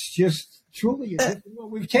 It's just truly a different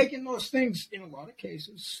world. We've taken those things, in a lot of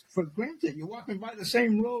cases, for granted. You're walking by the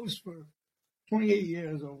same rose for 28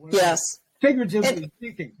 years or whatever. Yes. Figuratively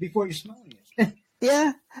speaking, before you're smelling it.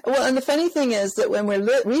 Yeah. Well, and the funny thing is that when we're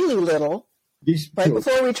really little, right,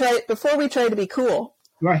 before we try to be cool,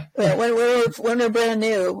 right. When we're brand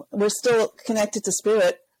new, we're still connected to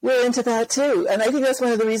spirit. We're into that too, and I think that's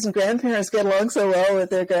one of the reasons grandparents get along so well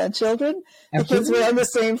with their grandchildren. Absolutely. Because we're on the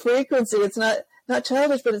same frequency. It's not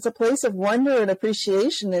childish, but it's a place of wonder and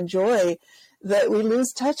appreciation and joy that we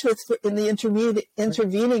lose touch with in the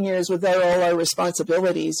intervening years with all our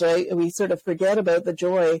responsibilities. Right, we sort of forget about the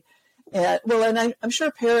joy. And I'm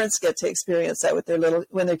sure parents get to experience that with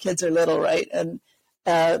when their kids are little, right? And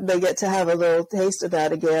they get to have a little taste of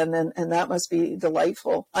that again, and that must be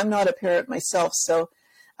delightful. I'm not a parent myself, so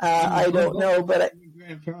I don't know, but I'm a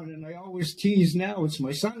grandparent, and I always tease now. It's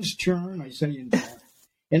my son's turn. I say,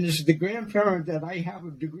 and it's the grandparent that I have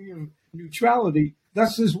a degree of neutrality.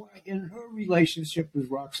 This is why in her relationship is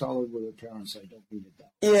rock solid with her parents. I don't mean it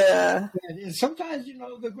that way. Yeah. And sometimes,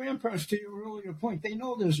 the grandparents, to your earlier point, they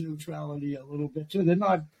know there's neutrality a little bit too. They're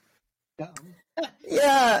not dumb.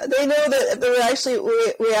 Yeah, they know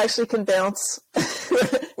that we actually can bounce.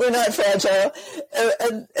 We're not fragile,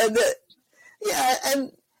 and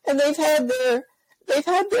they've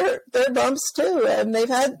had their bumps too, and they've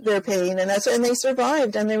had their pain, and they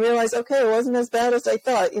survived, and they realized, okay, it wasn't as bad as I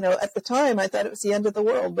thought. At the time, I thought it was the end of the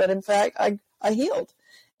world, but in fact, I healed,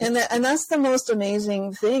 and that's the most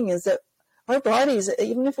amazing thing is that our bodies,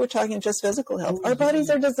 even if we're talking just physical health, our bodies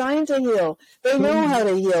are designed to heal. They know how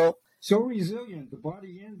to heal. So resilient, the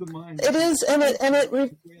body and the mind. It is,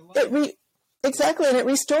 exactly, and it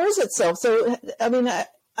restores itself. So, I mean,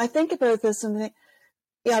 I think about this and think,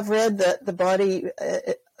 I've read that the body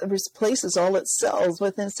replaces all its cells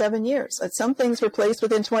within 7 years. Some things replace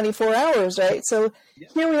within 24 hours, right? So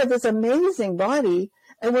here we have this amazing body,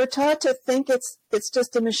 and we're taught to think it's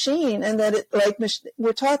just a machine, and that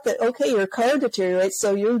we're taught that, okay, your car deteriorates,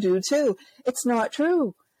 so you do too. It's not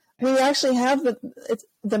true. We actually have the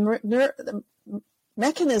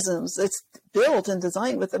mechanisms. It's built and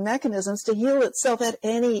designed with the mechanisms to heal itself at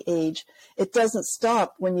any age. It doesn't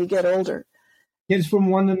stop when you get older. Kids from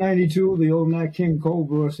 1 to 92, the old Nat King Cole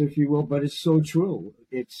verse, if you will, but it's so true.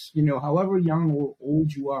 It's, however young or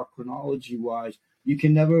old you are chronology-wise, you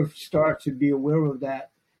can never start to be aware of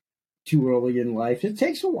that too early in life. It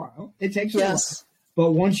takes a while. Yes.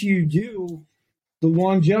 But once you do, the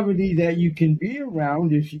longevity that you can be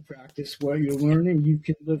around if you practice what you're learning, you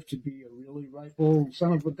can live to be a really ripe old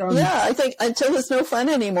son of a gun. Yeah, I think until it's no fun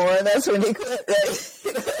anymore, that's when you quit,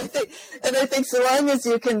 right? I think so long as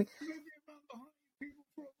you can.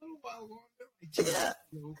 Yeah.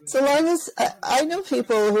 So long as I know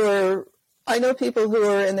people who are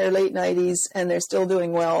in their late 90s and they're still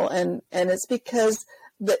doing well, and it's because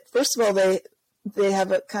that first of all, they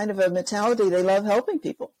have a kind of a mentality. They love helping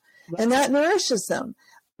people, right. And that nourishes them.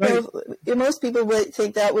 Right. So, most people would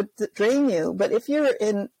think that would drain you, but if you're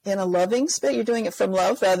in a loving space, you're doing it from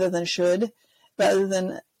love rather than should, rather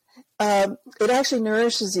than it actually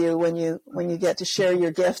nourishes you when you get to share your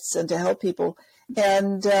gifts and to help people,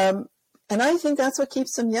 and I think that's what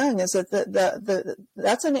keeps them young. Is that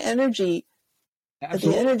that's an energy.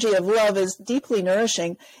 Absolutely. The energy of love is deeply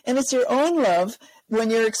nourishing, and it's your own love when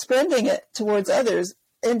you're expending it towards others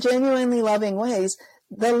in genuinely loving ways.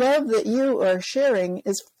 The love that you are sharing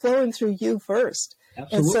is flowing through you first.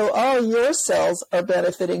 Absolutely. And so all your cells are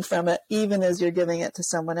benefiting from it, even as you're giving it to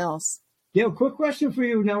someone else. Gail, quick question for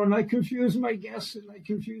you now, and I confuse my guests and I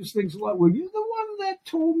confuse things a lot. Were you the one that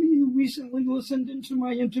told me you recently listened into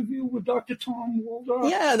my interview with Dr. Tom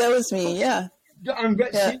Waldorf? Yeah, that was me, yeah. I'm good.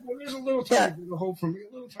 Yeah. See, well, there's a little tiny bit of hope for me.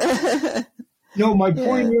 A little tiny No, my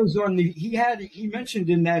point is he mentioned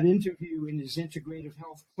in that interview in his integrative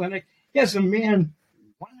health clinic, he has a man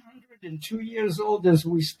 102 years old as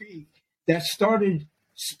we speak that started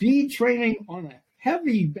speed training on a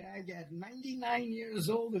heavy bag at 99 years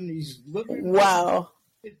old, and he's living. Wow.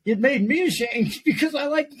 It made me ashamed because I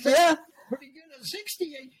like pretty good at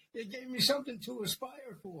 68. It gave me something to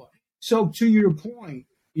aspire for. So to your point,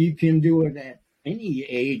 you can do it at any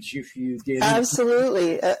age if you did.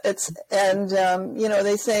 Absolutely.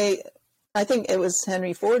 They say, I think it was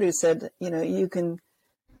Henry Ford who said, you can,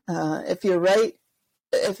 if you're right,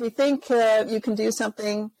 if you think you can do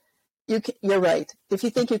something, you're right. If you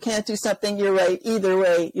think you can't do something, you're right. Either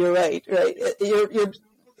way, you're right. Right?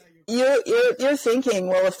 Your thinking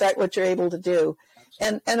will affect what you're able to do.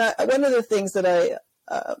 And one of the things that I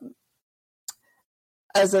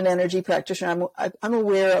as an energy practitioner, I'm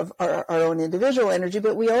aware of our own individual energy,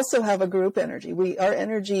 but we also have a group energy. Our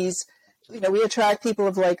energies, we attract people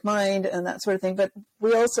of like mind and that sort of thing. But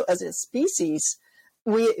we also, as a species,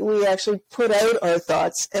 we actually put out our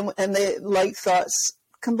thoughts, and the like thoughts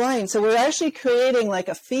combine. So we're actually creating like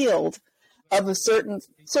a field of a certain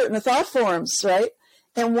thought forms, right?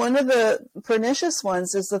 And one of the pernicious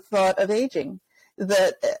ones is the thought of aging.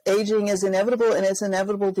 That aging is inevitable and it's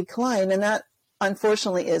inevitable decline, and that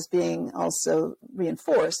unfortunately is being also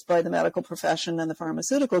reinforced by the medical profession and the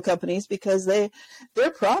pharmaceutical companies because their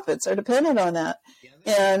profits are dependent on that.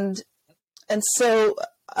 And so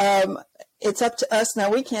it's up to us now.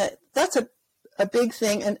 We can't, that's a big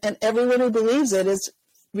thing. And everyone who believes it is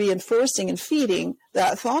reinforcing and feeding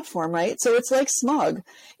that thought form, right? So it's like smog.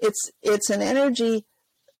 It's an energy,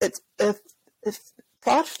 it's a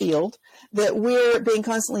thought field that we're being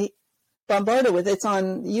constantly bombarded with. It's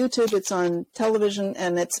on YouTube, it's on television,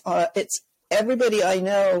 and it's everybody I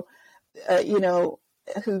know,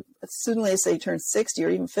 who as soon as they turn 60 or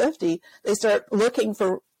even 50, they start looking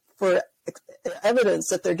for evidence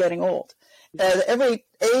that they're getting old. Every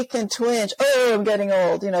ache and twinge, oh, I'm getting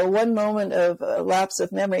old. One moment of lapse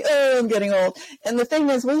of memory, oh, I'm getting old. And the thing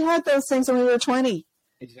is, we had those things when we were 20.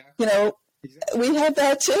 Exactly. Exactly. We had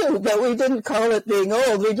that too, but we didn't call it being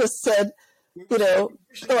old. We just said,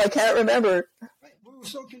 I can't remember. We were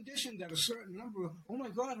so conditioned at a certain number. Oh my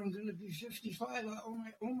God, I'm going to be 55. Oh my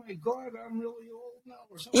God, I'm really old now.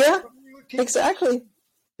 Or something. Yeah, exactly.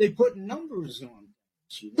 They put numbers on.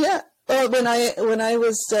 Yeah. Well, when I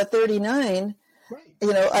was 39,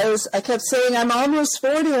 right. I kept saying, I'm almost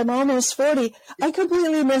 40. I'm almost 40. I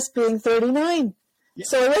completely missed being 39. Yeah.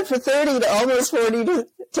 So I went from 30 to almost 40 to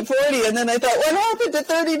 40, and then I thought, what happened to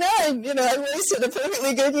 39? I wasted a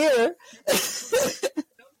perfectly good year.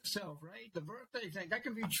 Itself, right? The birthday thing, that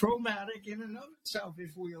can be traumatic in and of itself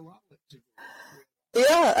if we allow it to be.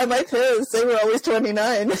 Yeah, and my parents, they were always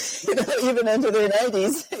 29, even into their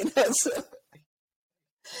 90s. So.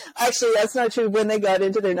 Actually, that's not true. When they got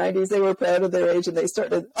into their 90s, they were proud of their age, and they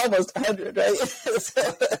started almost 100, right? So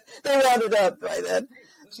they rounded up by then.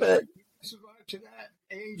 But to that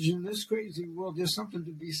age in this crazy world, there's something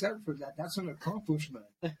to be said for that. That's an accomplishment.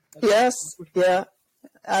 Yes, yeah,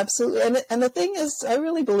 absolutely. And the thing is, I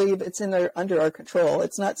really believe it's under our control.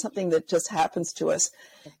 It's not something that just happens to us,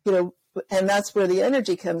 and that's where the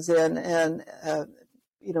energy comes in. And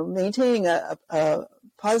maintaining a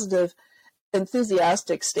positive,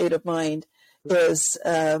 enthusiastic state of mind is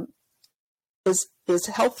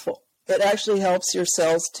helpful. It actually helps your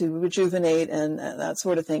cells to rejuvenate and that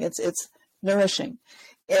sort of thing. It's nourishing.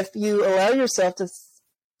 If you allow yourself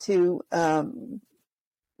to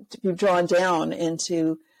be drawn down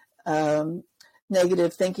into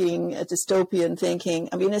negative thinking, dystopian thinking,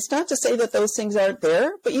 I mean, it's not to say that those things aren't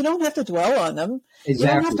there, but you don't have to dwell on them. Exactly. You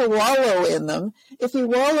don't have to wallow in them. If you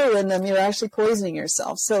wallow in them, you're actually poisoning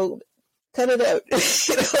yourself. So cut it out.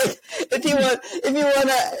 If you want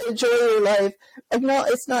to enjoy your life,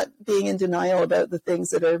 it's not being in denial about the things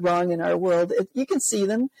that are wrong in our world. You can see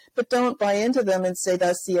them, but don't buy into them and say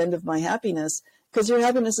that's the end of my happiness, because your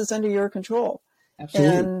happiness is under your control.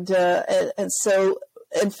 Absolutely. And so,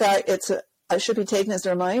 in fact, I should be taken as a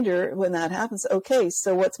reminder when that happens. Okay,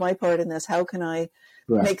 so what's my part in this? How can I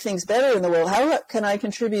make things better in the world? How can I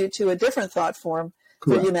contribute to a different thought form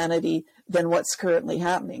for humanity than what's currently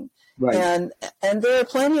happening? Right. And there are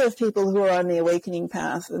plenty of people who are on the awakening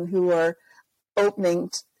path and who are opening,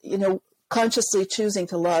 consciously choosing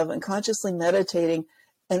to love and consciously meditating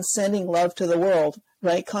and sending love to the world,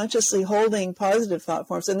 right? Consciously holding positive thought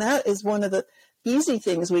forms. And that is one of the easy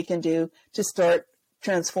things we can do to start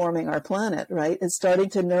transforming our planet, right? And starting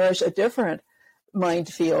to nourish a different mind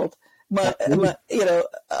field, of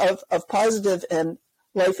positive and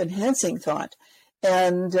life-enhancing thought.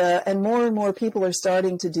 And more people are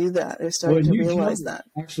starting to do that. They're starting to realize that.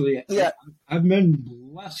 Actually, I've been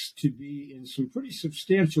blessed to be in some pretty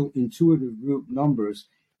substantial intuitive group numbers,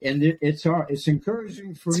 and it's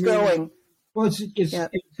encouraging for me. It's growing. Well, it's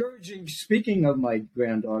encouraging, speaking of my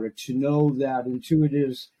granddaughter, to know that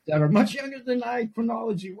intuitives that are much younger than I,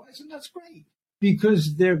 chronology-wise, and that's great,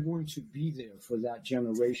 because they're going to be there for that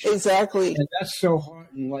generation. Exactly. And that's so heart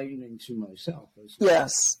enlightening to myself.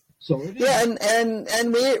 Yes. So it is. Yeah,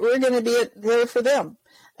 and we're going to be there for them.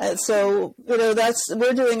 So,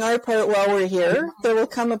 we're doing our part while we're here. There will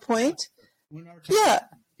come a point.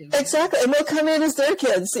 Exactly. And we'll come in as their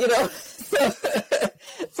kids,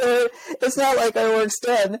 So it's not like our work's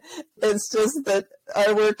done. It's just that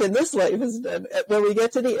our work in this life is done. When we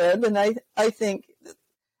get to the end, and I think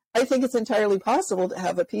it's entirely possible to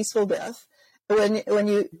have a peaceful death when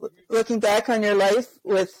you looking back on your life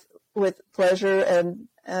with pleasure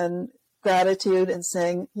and gratitude and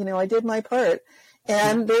saying, I did my part.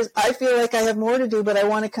 And I feel like I have more to do, but I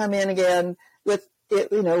want to come in again with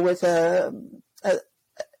it,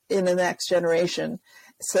 in the next generation,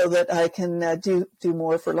 so that I can do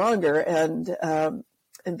more for longer and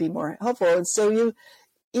be more helpful. And so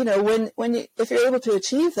if you're able to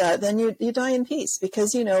achieve that, then you die in peace,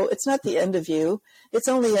 because it's not the end of you; it's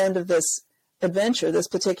only the end of this adventure, this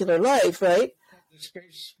particular life, right? The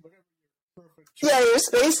space, whatever. Yeah, your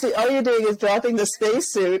space. All you're doing is dropping the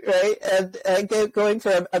spacesuit, right, and going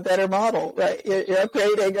for a better model, right? You're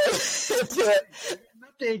upgrading to it.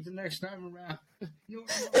 Update the next time around.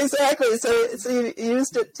 Exactly. So you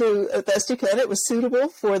used it to as best you can. It was suitable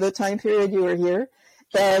for the time period you were here,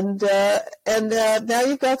 and now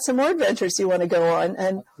you've got some more adventures you want to go on,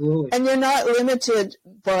 and you're not limited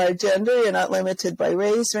by gender. You're not limited by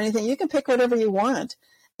race or anything. You can pick whatever you want,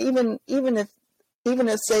 even if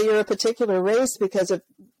say you're a particular race because of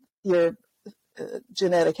your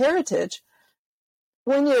genetic heritage.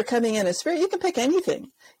 When you're coming in as spirit, you can pick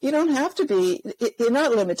anything. You don't have to be. You're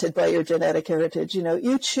not limited by your genetic heritage.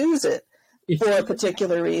 You choose it for a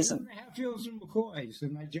particular reason. Hatfields and McCoys,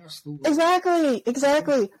 and I just Exactly.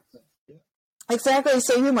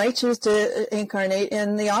 So you might choose to incarnate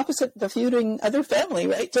in the feuding other family,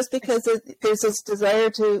 right? Just because there's this desire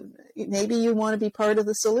to, maybe you want to be part of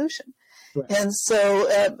the solution. Right.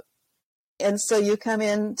 And so you come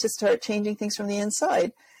in to start changing things from the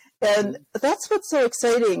inside. And that's what's so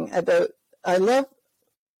exciting I love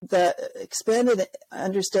the expanded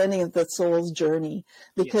understanding of the soul's journey,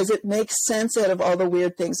 because it makes sense out of all the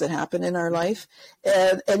weird things that happen in our life.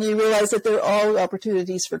 And you realize that they're all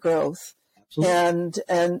opportunities for growth.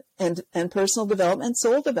 Absolutely. and personal development,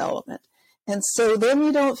 soul development. And so then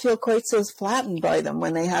you don't feel quite so flattened by them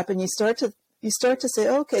when they happen. You start to say,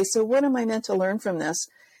 okay, so what am I meant to learn from this?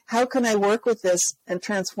 How can I work with this and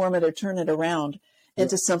transform it or turn it around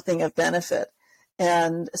into something of benefit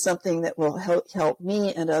and something that will help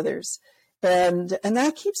me and others? And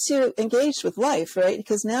that keeps you engaged with life, right?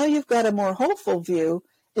 Because now you've got a more hopeful view.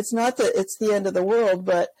 It's not that it's the end of the world,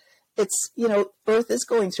 but it's, Earth is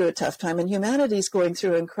going through a tough time, and humanity is going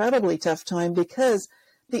through an incredibly tough time because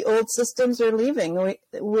the old systems are leaving.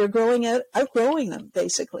 We're outgrowing them,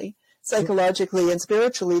 basically. Psychologically and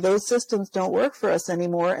spiritually, those systems don't work for us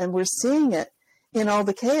anymore, and we're seeing it in all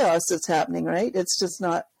the chaos that's happening, right? It's just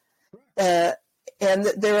not, and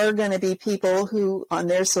there are going to be people who, on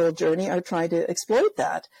their soul journey, are trying to exploit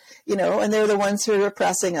that, and they're the ones who are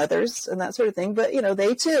oppressing others and that sort of thing. But,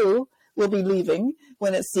 they too will be leaving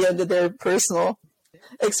when it's the end of their personal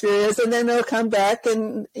experience, and then they'll come back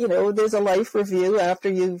and, there's a life review after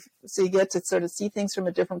you get to sort of see things from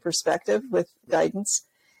a different perspective with guidance.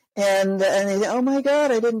 And they say, oh my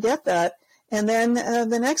God, I didn't get that. And then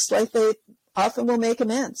the next life, they often will make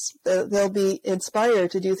amends. They'll be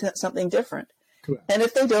inspired to do something different. Correct. And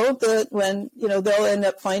if they don't, they'll end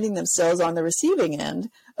up finding themselves on the receiving end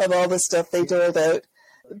of all the stuff they doled out,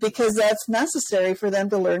 because that's necessary for them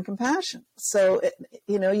to learn compassion. So,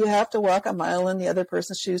 you have to walk a mile in the other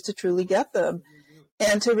person's shoes to truly get them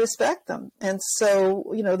and to respect them. And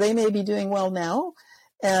so, they may be doing well now,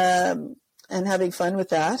 and having fun with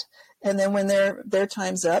that. And then when their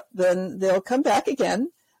time's up, then they'll come back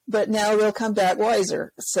again, but now they'll come back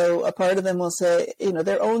wiser. So a part of them will say,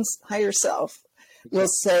 their own higher self will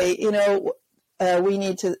say, we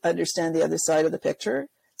need to understand the other side of the picture.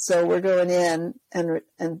 So we're going in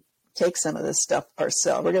and take some of this stuff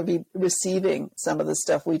ourselves. We're going to be receiving some of the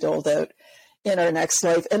stuff we doled out in our next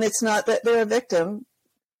life. And it's not that they're a victim.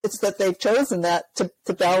 It's that they've chosen that to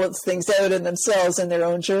balance things out in themselves in their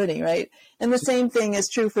own journey, right? And the same thing is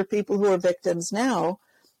true for people who are victims now.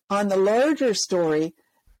 On the larger story,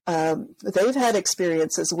 they've had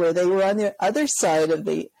experiences where they were on the other side of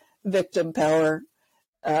the victim power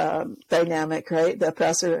dynamic, right? The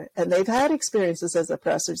oppressor, and they've had experiences as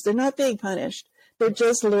oppressors. They're not being punished. They're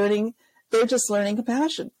just learning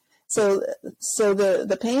compassion. So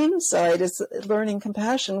the pain side is learning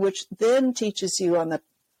compassion, which then teaches you in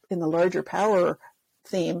the larger power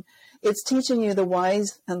theme, it's teaching you the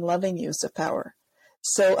wise and loving use of power.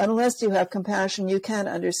 So unless you have compassion, you can't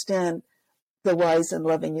understand the wise and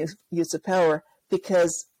loving use of power,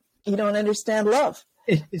 because you don't understand love.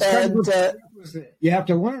 It's kind of you have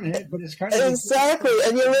to learn it, but it's kind of exactly,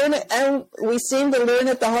 and you learn it, and we seem to learn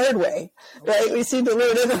it the hard way, right? We seem to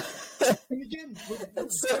learn it. And again, we're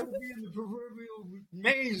in the proverbial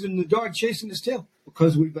maze, and the dog chasing his tail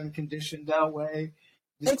because we've been conditioned that way.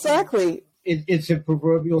 Exactly. It's a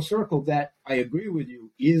proverbial circle that, I agree with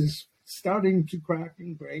you, is starting to crack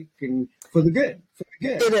and break, and for the good.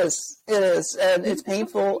 It is, and it's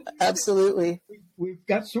painful. Absolutely. We've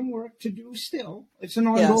got some work to do still. It's an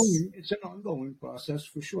ongoing process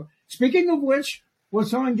for sure. Speaking of which,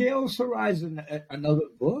 what's on Gail's horizon? Another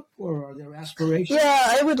book, or are there aspirations? Yeah,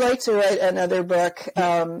 I would like to write another book.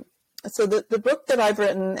 So the book that I've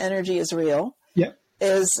written, Energy is Real,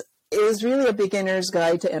 is really a beginner's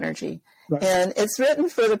guide to energy. Right. And it's written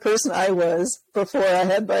for the person I was before I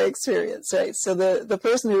had my experience, right? So the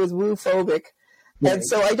person who was woo-phobic. Right. And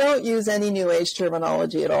so I don't use any New Age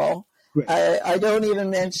terminology at all. Right. I don't even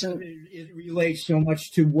mention... It relates so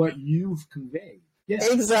much to what you've conveyed. Yeah.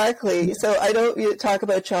 Exactly. Yeah. So I don't talk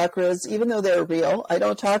about chakras, even though they're real. I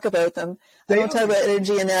don't talk about them. I don't talk about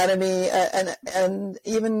energy anatomy and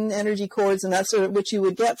even energy cords and that sort of, which you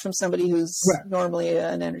would get from somebody who's normally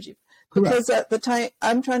an energy. Because at the time,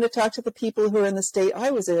 I'm trying to talk to the people who are in the state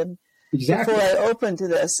I was in before I opened to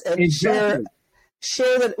this, and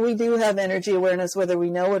share that we do have energy awareness, whether we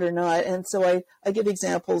know it or not. And so I give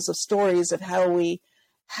examples of stories of how we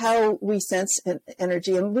sense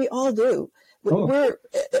energy, and we all do.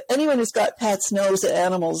 Anyone who's got pets knows that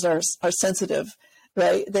animals are sensitive,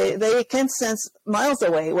 right? They can sense miles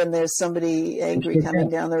away when there's somebody angry coming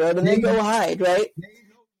down the road, and they go hide, right?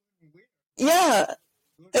 Yeah.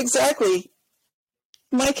 Exactly.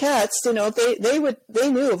 My cats, they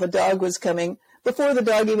knew if a dog was coming before the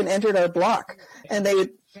dog even entered our block, and they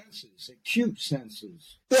would acute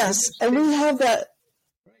senses. Yes, and we have that.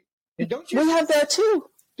 And we have that too.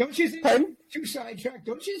 Don't you think? Pardon? To sidetrack,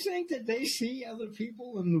 don't you think that they see other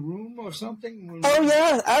people in the room or something? Oh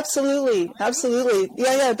yeah, absolutely.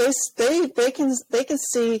 Yeah. They can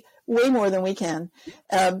see way more than we can,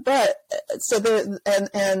 but so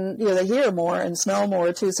they hear more and smell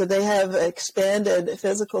more too. So they have expanded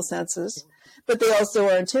physical senses, but they also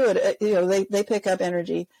are intuitive. They pick up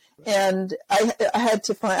energy. And I had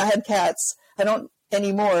cats. I don't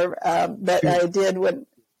anymore, but I did when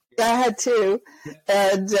I had two,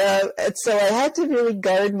 and so I had to really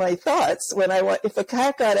guard my thoughts when if a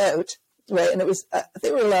cat got out, right, and it was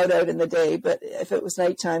they were allowed out in the day, but if it was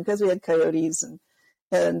nighttime, because we had coyotes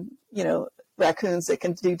and raccoons that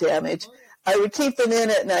can do damage, I would keep them in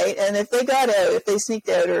at night. And if they got out, if they sneaked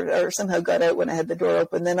out or somehow got out when I had the door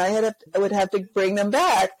open, then I would have to bring them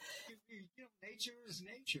back. Nature is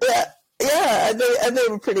nature. Yeah, and they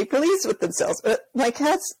were pretty pleased with themselves. But my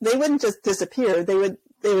cats, they wouldn't just disappear. They would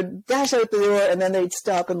dash out the door, and then they'd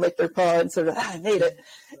stop and lick their paw and sort of, I made it.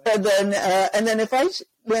 And then if I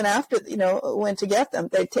went to get them,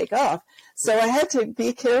 they'd take off. So I had to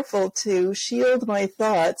be careful to shield my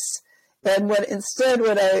thoughts. And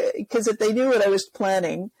because if they knew what I was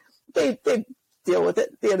planning, they'd deal with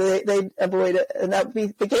it. They'd avoid it, and that would be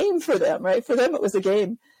the game for them, right? For them, it was a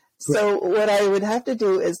game. So what I would have to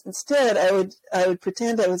do is instead I would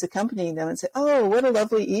pretend I was accompanying them and say, "Oh, what a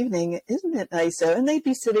lovely evening! Isn't it nice out?" And they'd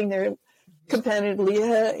be sitting there companionably,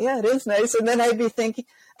 "Yeah, it is nice." And then I'd be thinking,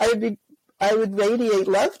 I would radiate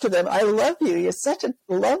love to them. I love you. You're such a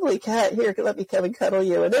lovely cat. Here, let me come and cuddle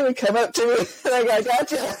you. And they would come up to me and I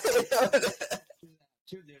gotcha.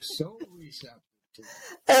 They're so receptive to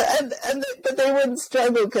that. But they wouldn't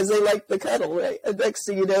struggle because they like the cuddle, right? And next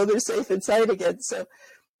thing you know, they're safe inside again. So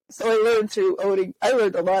I learned through owning. I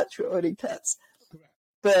learned a lot through owning pets.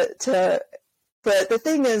 But the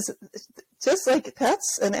thing is, just like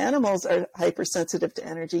pets and animals are hypersensitive to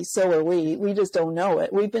energy, so are we. We just don't know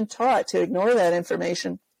it. We've been taught to ignore that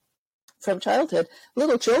information from childhood.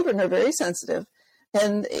 Little children are very sensitive.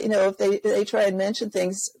 And, if they try and mention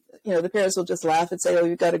things, the parents will just laugh and say, oh,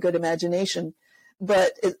 you've got a good imagination.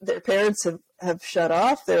 But their parents have shut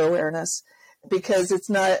off their awareness because it's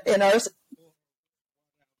not in our...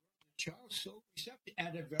 Child's so receptive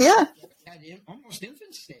at almost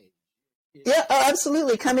infant stage. Yeah,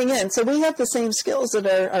 absolutely, coming in. So we have the same skills that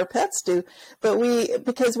our pets do, but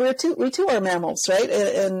because we too are mammals, right?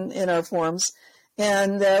 In our forms,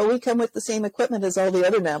 and we come with the same equipment as all the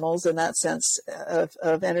other mammals in that sense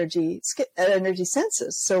of energy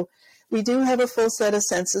senses. So we do have a full set of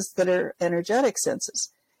senses that are energetic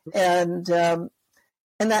senses, and that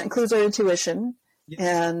includes our intuition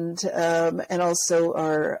and also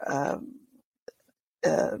our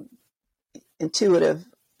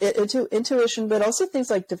intuition, but also things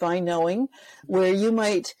like divine knowing, where you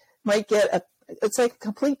might get it's like a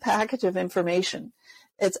complete package of information.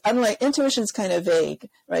 It's unlike intuition's kind of vague,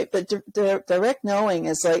 right? But direct knowing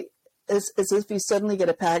is like as if you suddenly get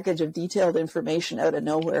a package of detailed information out of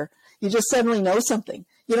nowhere. You just suddenly know something.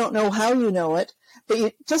 You don't know how you know it, but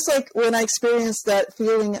you just like when I experienced that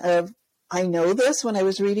feeling of I know this when I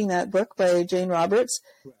was reading that book by Jane Roberts.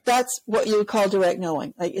 That's what you would call direct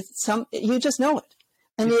knowing. Like you just know it.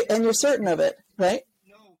 And you're certain of it, right?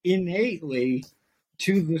 No, innately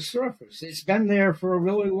to the surface. It's been there for a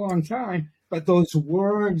really long time, but those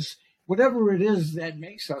words, whatever it is that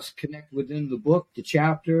makes us connect within the book, the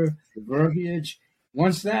chapter, the verbiage,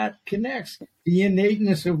 once that connects, the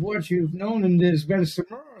innateness of what you've known and has been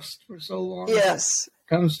submersed for so long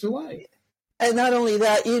comes to light. And not only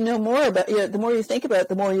that, you know more about the more you think about it,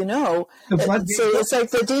 the more you know. So it's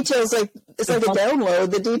like the details, it's like a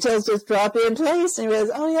download. The details just drop in place, and you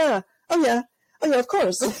realize, oh yeah, of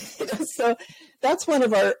course. So that's one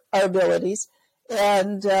of our abilities,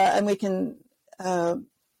 and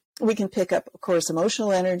we can pick up, of course,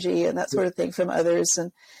 emotional energy and that sort of thing from others,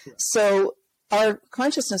 and so our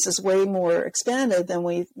consciousness is way more expanded than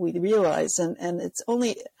we realize, and it's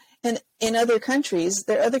only. And in other countries,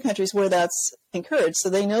 there are other countries where that's encouraged,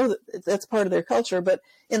 so they know that that's part of their culture. But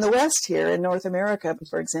in the West here, in North America,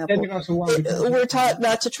 for example, we're taught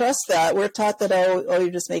not to trust that. We're taught that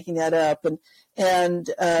you're just making that up, and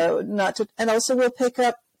not to. And also, we'll pick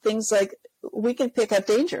up things like we can pick up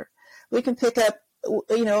danger. We can pick up,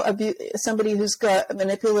 somebody who's got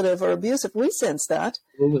manipulative or abusive. We sense that.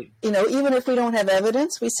 Absolutely. Even if we don't have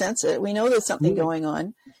evidence, we sense it. We know there's something going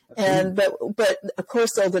on. And but of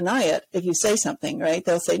course they'll deny it if you say something, right?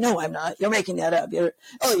 They'll say, "No, I'm not. You're making that up. You're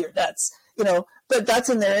nuts." But that's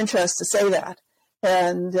in their interest to say that,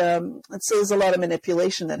 and so there's a lot of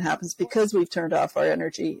manipulation that happens because we've turned off our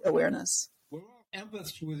energy awareness. We're all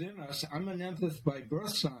empaths within us. I'm an empath by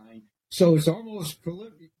birth sign, so it's almost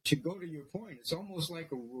to go to your point. It's almost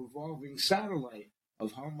like a revolving satellite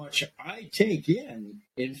of how much I take in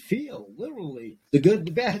and feel, literally the good,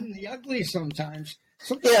 the bad, and the ugly. Sometimes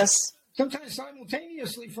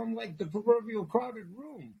simultaneously from like the proverbial crowded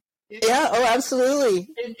room. Absolutely.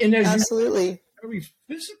 And absolutely. Very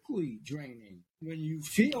physically draining when you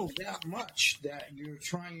feel that much that you're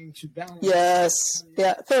trying to balance. Yes.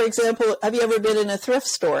 Yeah. For example, have you ever been in a thrift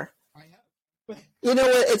store? I have. You know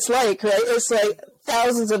what it's like, right? It's like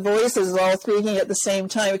thousands of voices all speaking at the same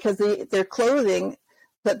time because their clothing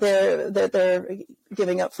that they're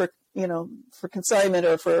giving up for consignment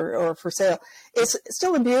or for sale, it's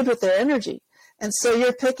still imbued with their energy. And so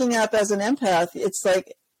you're picking up as an empath. It's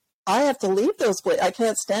like, I have to leave those places. I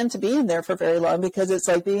can't stand to be in there for very long because it's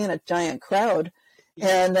like being in a giant crowd.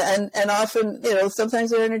 And often,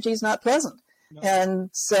 sometimes their energy is not present. No.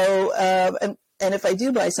 And so, and if I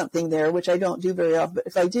do buy something there, which I don't do very often, but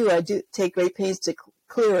if I do take great pains to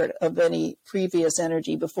clear it of any previous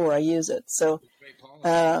energy before I use it. So,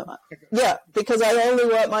 because I only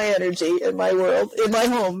want my energy in my world, in my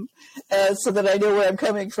home, so that I know where I'm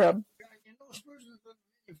coming from. Those persons that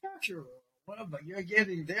manufacture, whatever, you're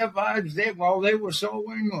getting their vibes while they were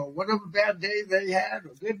sewing, or whatever bad day they had,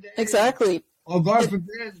 or good day. Exactly. Or God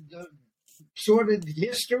forbid, the sordid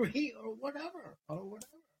history, or whatever.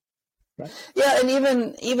 Right? Yeah, and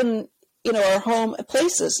even our home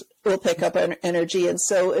places will pick up energy, and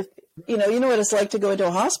so if you know what it's like to go into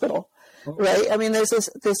a hospital. right? I mean, there's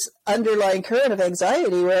this underlying current of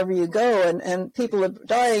anxiety wherever you go, and people are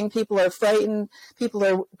dying, people are frightened, people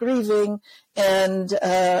are grieving, and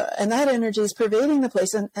that energy is pervading the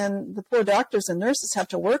place, and the poor doctors and nurses have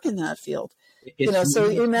to work in that field. So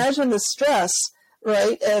you imagine the stress,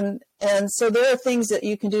 right? And so there are things that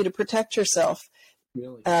you can do to protect yourself.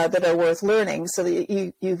 Really? That are worth learning, so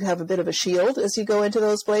that you have a bit of a shield as you go into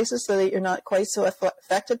those places, so that you're not quite so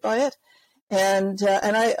affected by it. And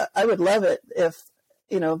I would love it if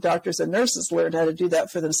doctors and nurses learned how to do that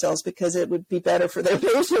for themselves, because it would be better for their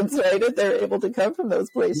patients, right? If they're able to come from those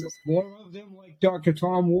places. More of them, like Dr.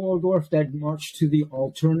 Tom Waldorf, that march to the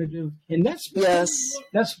alternative, and that's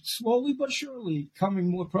slowly but surely becoming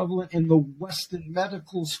more prevalent in the Western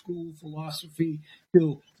medical school philosophy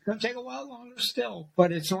too. It's going to take a while longer still,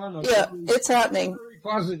 but it's on a it's happening. Very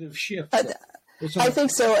positive shift. I think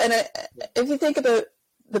so. And if you think about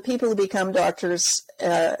the people who become doctors,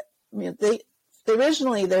 they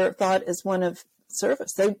originally their thought is one of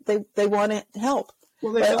service. They want to help.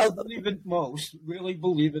 Well, they really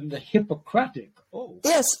believe in the Hippocratic oath.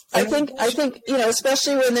 Yes, I think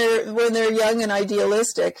especially when they're young and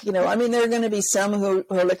idealistic. There are going to be some who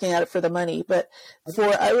are looking at it for the money, but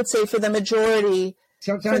I would say for the majority.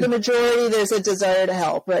 There's a desire to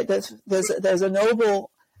help, right? There's a noble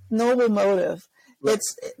motive. Right.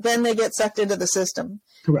 Then they get sucked into the system.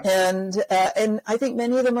 Correct. And I think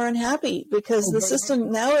many of them are unhappy because the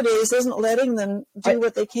system nowadays isn't letting them do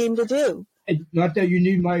what they came to do. Not that you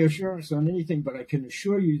need my assurance on anything, but I can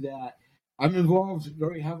assure you that I'm involved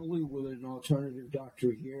very heavily with an alternative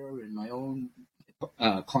doctor here in my own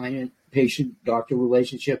client-patient-doctor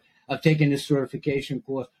relationship. I've taken this certification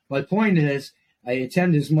course. My point is, I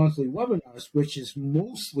attend his monthly webinars, which is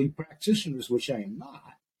mostly practitioners, which I am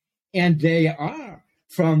not. And they are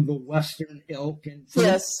from the Western ilk, and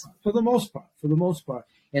for the most part.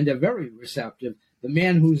 And they're very receptive. The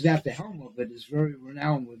man who's at the helm of it is very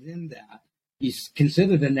renowned within that. He's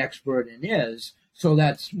considered an expert and is, so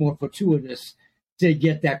that's more fortuitous to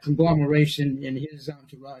get that conglomeration in his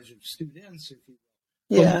entourage of students, if you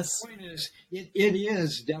will. Yes. But the point is, it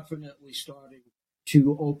is definitely starting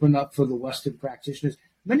to open up for the Western practitioners.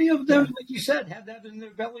 Many of them, like you said, had that in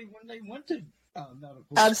their belly when they went to medical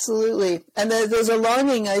school. Absolutely. And there's a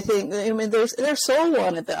longing, I think. Their soul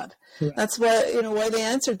wanted that. Correct. That's why they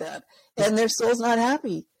answered that. And their soul's not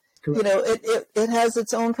happy. Correct. It has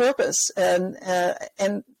its own purpose.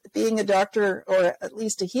 And being a doctor, or at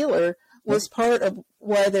least a healer, was part of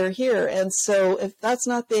why they're here. And so if that's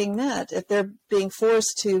not being met, if they're being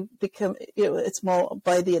forced to become, it's more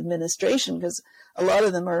by the administration, because a lot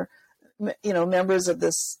of them are, members of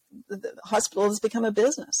this, the hospital has become a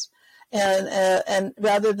business, and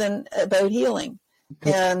rather than about healing.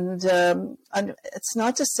 Okay. And it's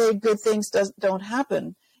not to say good things don't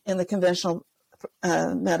happen in the conventional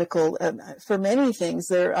medical. For many things,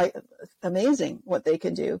 they're amazing what they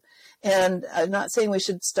can do. And I'm not saying we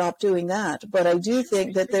should stop doing that, but I do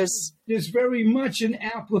think that there's very much an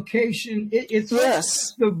application. It's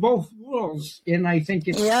the both worlds, and I think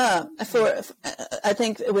it's I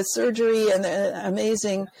think with surgery and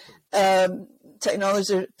amazing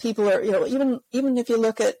technology, people are even if you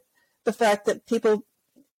look at the fact that people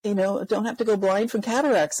don't have to go blind from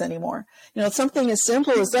cataracts anymore. Something as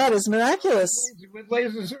simple as that is miraculous. With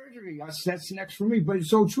laser surgery, that's next for me, but it's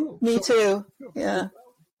so true. Me too. Yeah.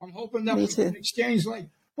 I'm hoping that we can exchange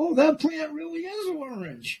that plant really is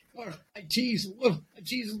orange. Or I tease a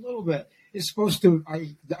little bit. It's supposed to.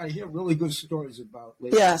 I hear really good stories about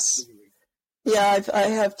laser surgery. Yeah, I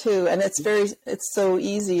have too, and it's so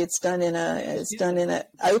easy. It's done in an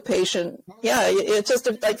outpatient. Yeah, it's just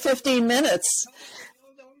like 15 minutes.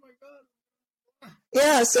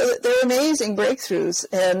 Yeah, so they're amazing breakthroughs,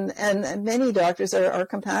 and many doctors are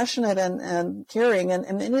compassionate and caring, and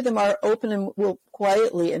many of them are open and will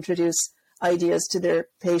quietly introduce ideas to their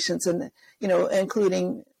patients, and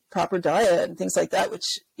including proper diet and things like that,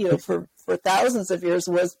 which for thousands of years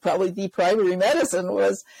was probably the primary medicine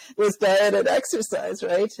was diet and exercise,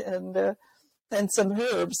 right? And some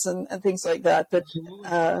herbs and things like that. But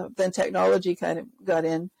then technology kind of got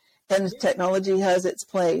in. And technology has its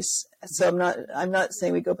place, so I'm not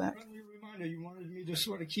saying we go back. Friendly reminder, you wanted me to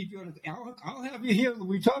sort of keep you on. I'll have you here.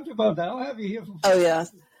 We talked about that. I'll have you here.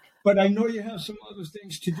 But I know you have some other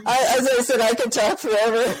things to do. As I said, I could talk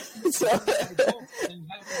forever.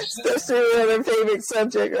 Especially on our favorite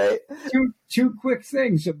subject, right? Two quick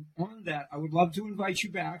things on that. I would love to invite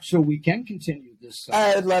you back so we can continue this.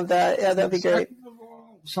 I would love that. Yeah, that'd be great. Second of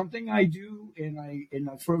all, something I do, and I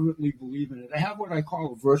fervently believe in it. I have what I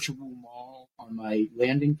call a virtual mall on my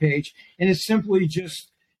landing page, and it's simply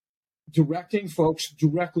just directing folks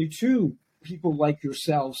directly to people like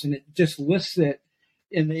yourselves, and it just lists it,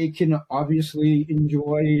 and they can obviously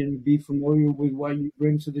enjoy and be familiar with what you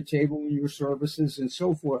bring to the table in your services and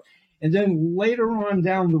so forth. And then later on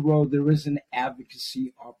down the road, there is an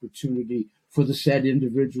advocacy opportunity for the said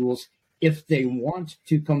individuals if they want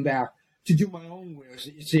to come back to do my own wares.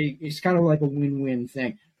 It's kind of like a win-win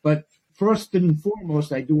thing. But first and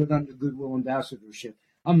foremost, I do it under Goodwill Ambassadorship.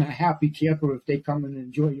 I'm a happy camper if they come and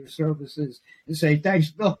enjoy your services and say,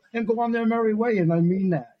 thanks, Bill, and go on their merry way. And I mean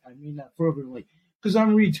that. I mean that fervently. Because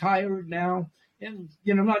I'm retired now, and,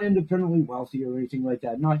 I'm not independently wealthy or anything like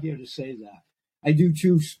that. Not here to say that. I do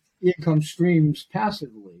choose income streams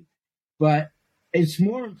passively. But it's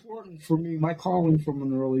more important for me, my calling from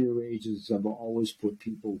an earlier age is I've always put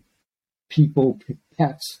people,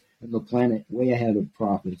 pets, and the planet way ahead of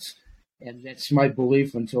profits. And that's my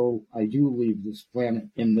belief until I do leave this planet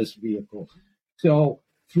in this vehicle. So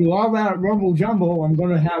through all that rumble jumble, I'm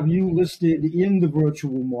going to have you listed in the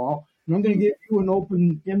virtual mall. And I'm going to give you an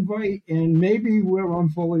open invite. And maybe where I'm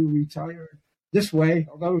fully retired this way,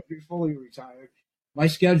 although I'd be fully retired, my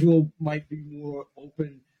schedule might be more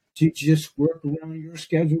open to just work around your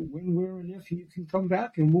schedule when, where, and if you can come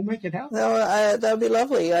back, and we'll make it happen. No, that would be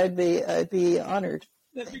lovely. I'd be honored.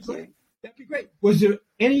 That'd be great. That'd be great. Was there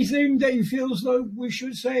anything that you feel as though we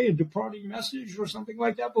should say, a departing message or something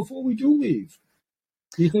like that before we do leave?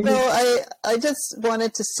 Do you think? Well, I just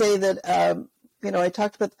wanted to say that, I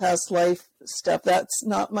talked about the past life stuff. That's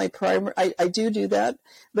not my primary. I do that,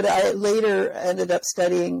 but I later ended up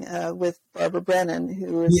studying with Barbara Brennan,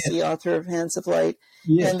 who is the author of Hands of Light.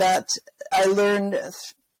 Yes. And that I learned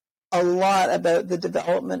a lot about the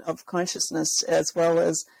development of consciousness as well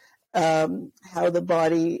as how the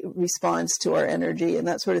body responds to our energy and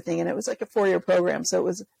that sort of thing. And it was like a 4-year program, so it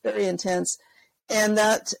was very intense. And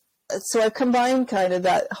so I combined kind of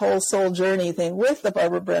that whole soul journey thing with the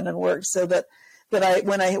Barbara Brennan work, so that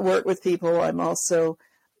when I work with people, I'm also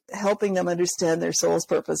helping them understand their soul's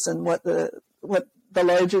purpose and what the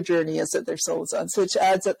larger journey is that their soul is on. So it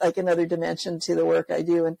adds like another dimension to the work I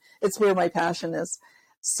do, and it's where my passion is.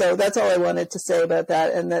 So that's all I wanted to say about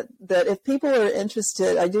that. And that if people are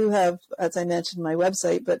interested, I do have, as I mentioned, my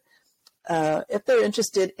website, but if they're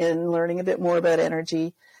interested in learning a bit more about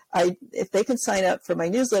energy, if they can sign up for my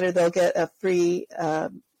newsletter, they'll get a free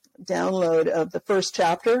download of the first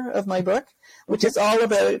chapter of my book, which is all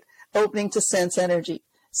about opening to sense energy.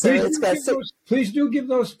 So please do give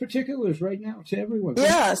those particulars right now to everyone.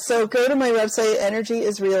 Yeah, so go to my website,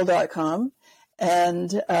 energyisreal.com,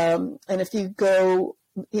 and if you go,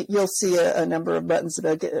 you'll see a number of buttons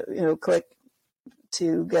about click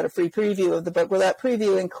to get a free preview of the book. Well, that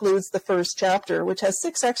preview includes the first chapter, which has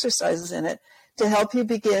 6 exercises in it to help you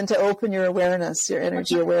begin to open your awareness, your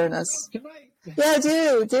energy awareness. Yeah,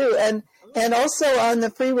 do. And also on the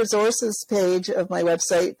free resources page of my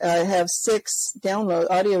website, I have 6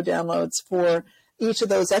 audio downloads for each of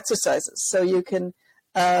those exercises. So you can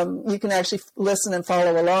actually listen and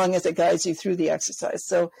follow along as it guides you through the exercise.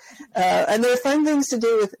 So, and there are fun things to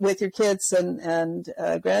do with your kids and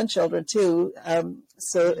grandchildren too. I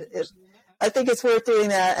think it's worth doing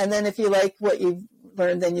that. And then if you like what you've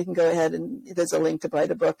learned, then you can go ahead and there's a link to buy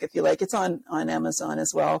the book if you like. It's on Amazon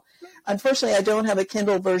as well. Unfortunately, I don't have a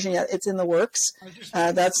Kindle version yet. It's in the works.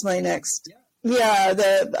 That's my next. Yeah,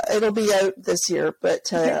 it'll be out this year, but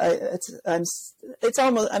it's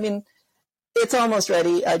almost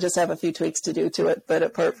ready. I just have a few tweaks to do to it, but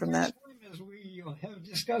apart from that. As we have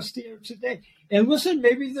discussed here today. And listen,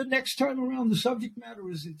 maybe the next time around the subject matter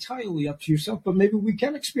is entirely up to yourself, but maybe we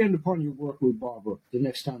can expand upon your work with Barbara the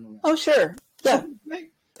next time around. Oh, sure. Yeah,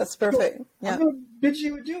 that's perfect. So, yeah. I'm going to bid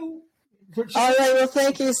you adieu. All right. Well,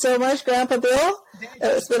 thank you so much, Grandpa Bill.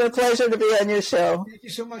 It's been a pleasure to be on your show. Thank you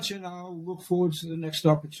so much, and I'll look forward to the next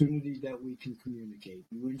opportunity that we can communicate.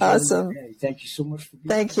 Awesome. Thank you so much for being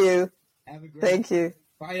Thank you. Have a great Thank you.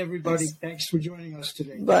 Bye, everybody. Thanks for joining us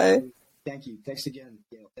today. Bye. Thank you. Thanks again,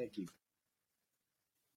 Gail. Thank you.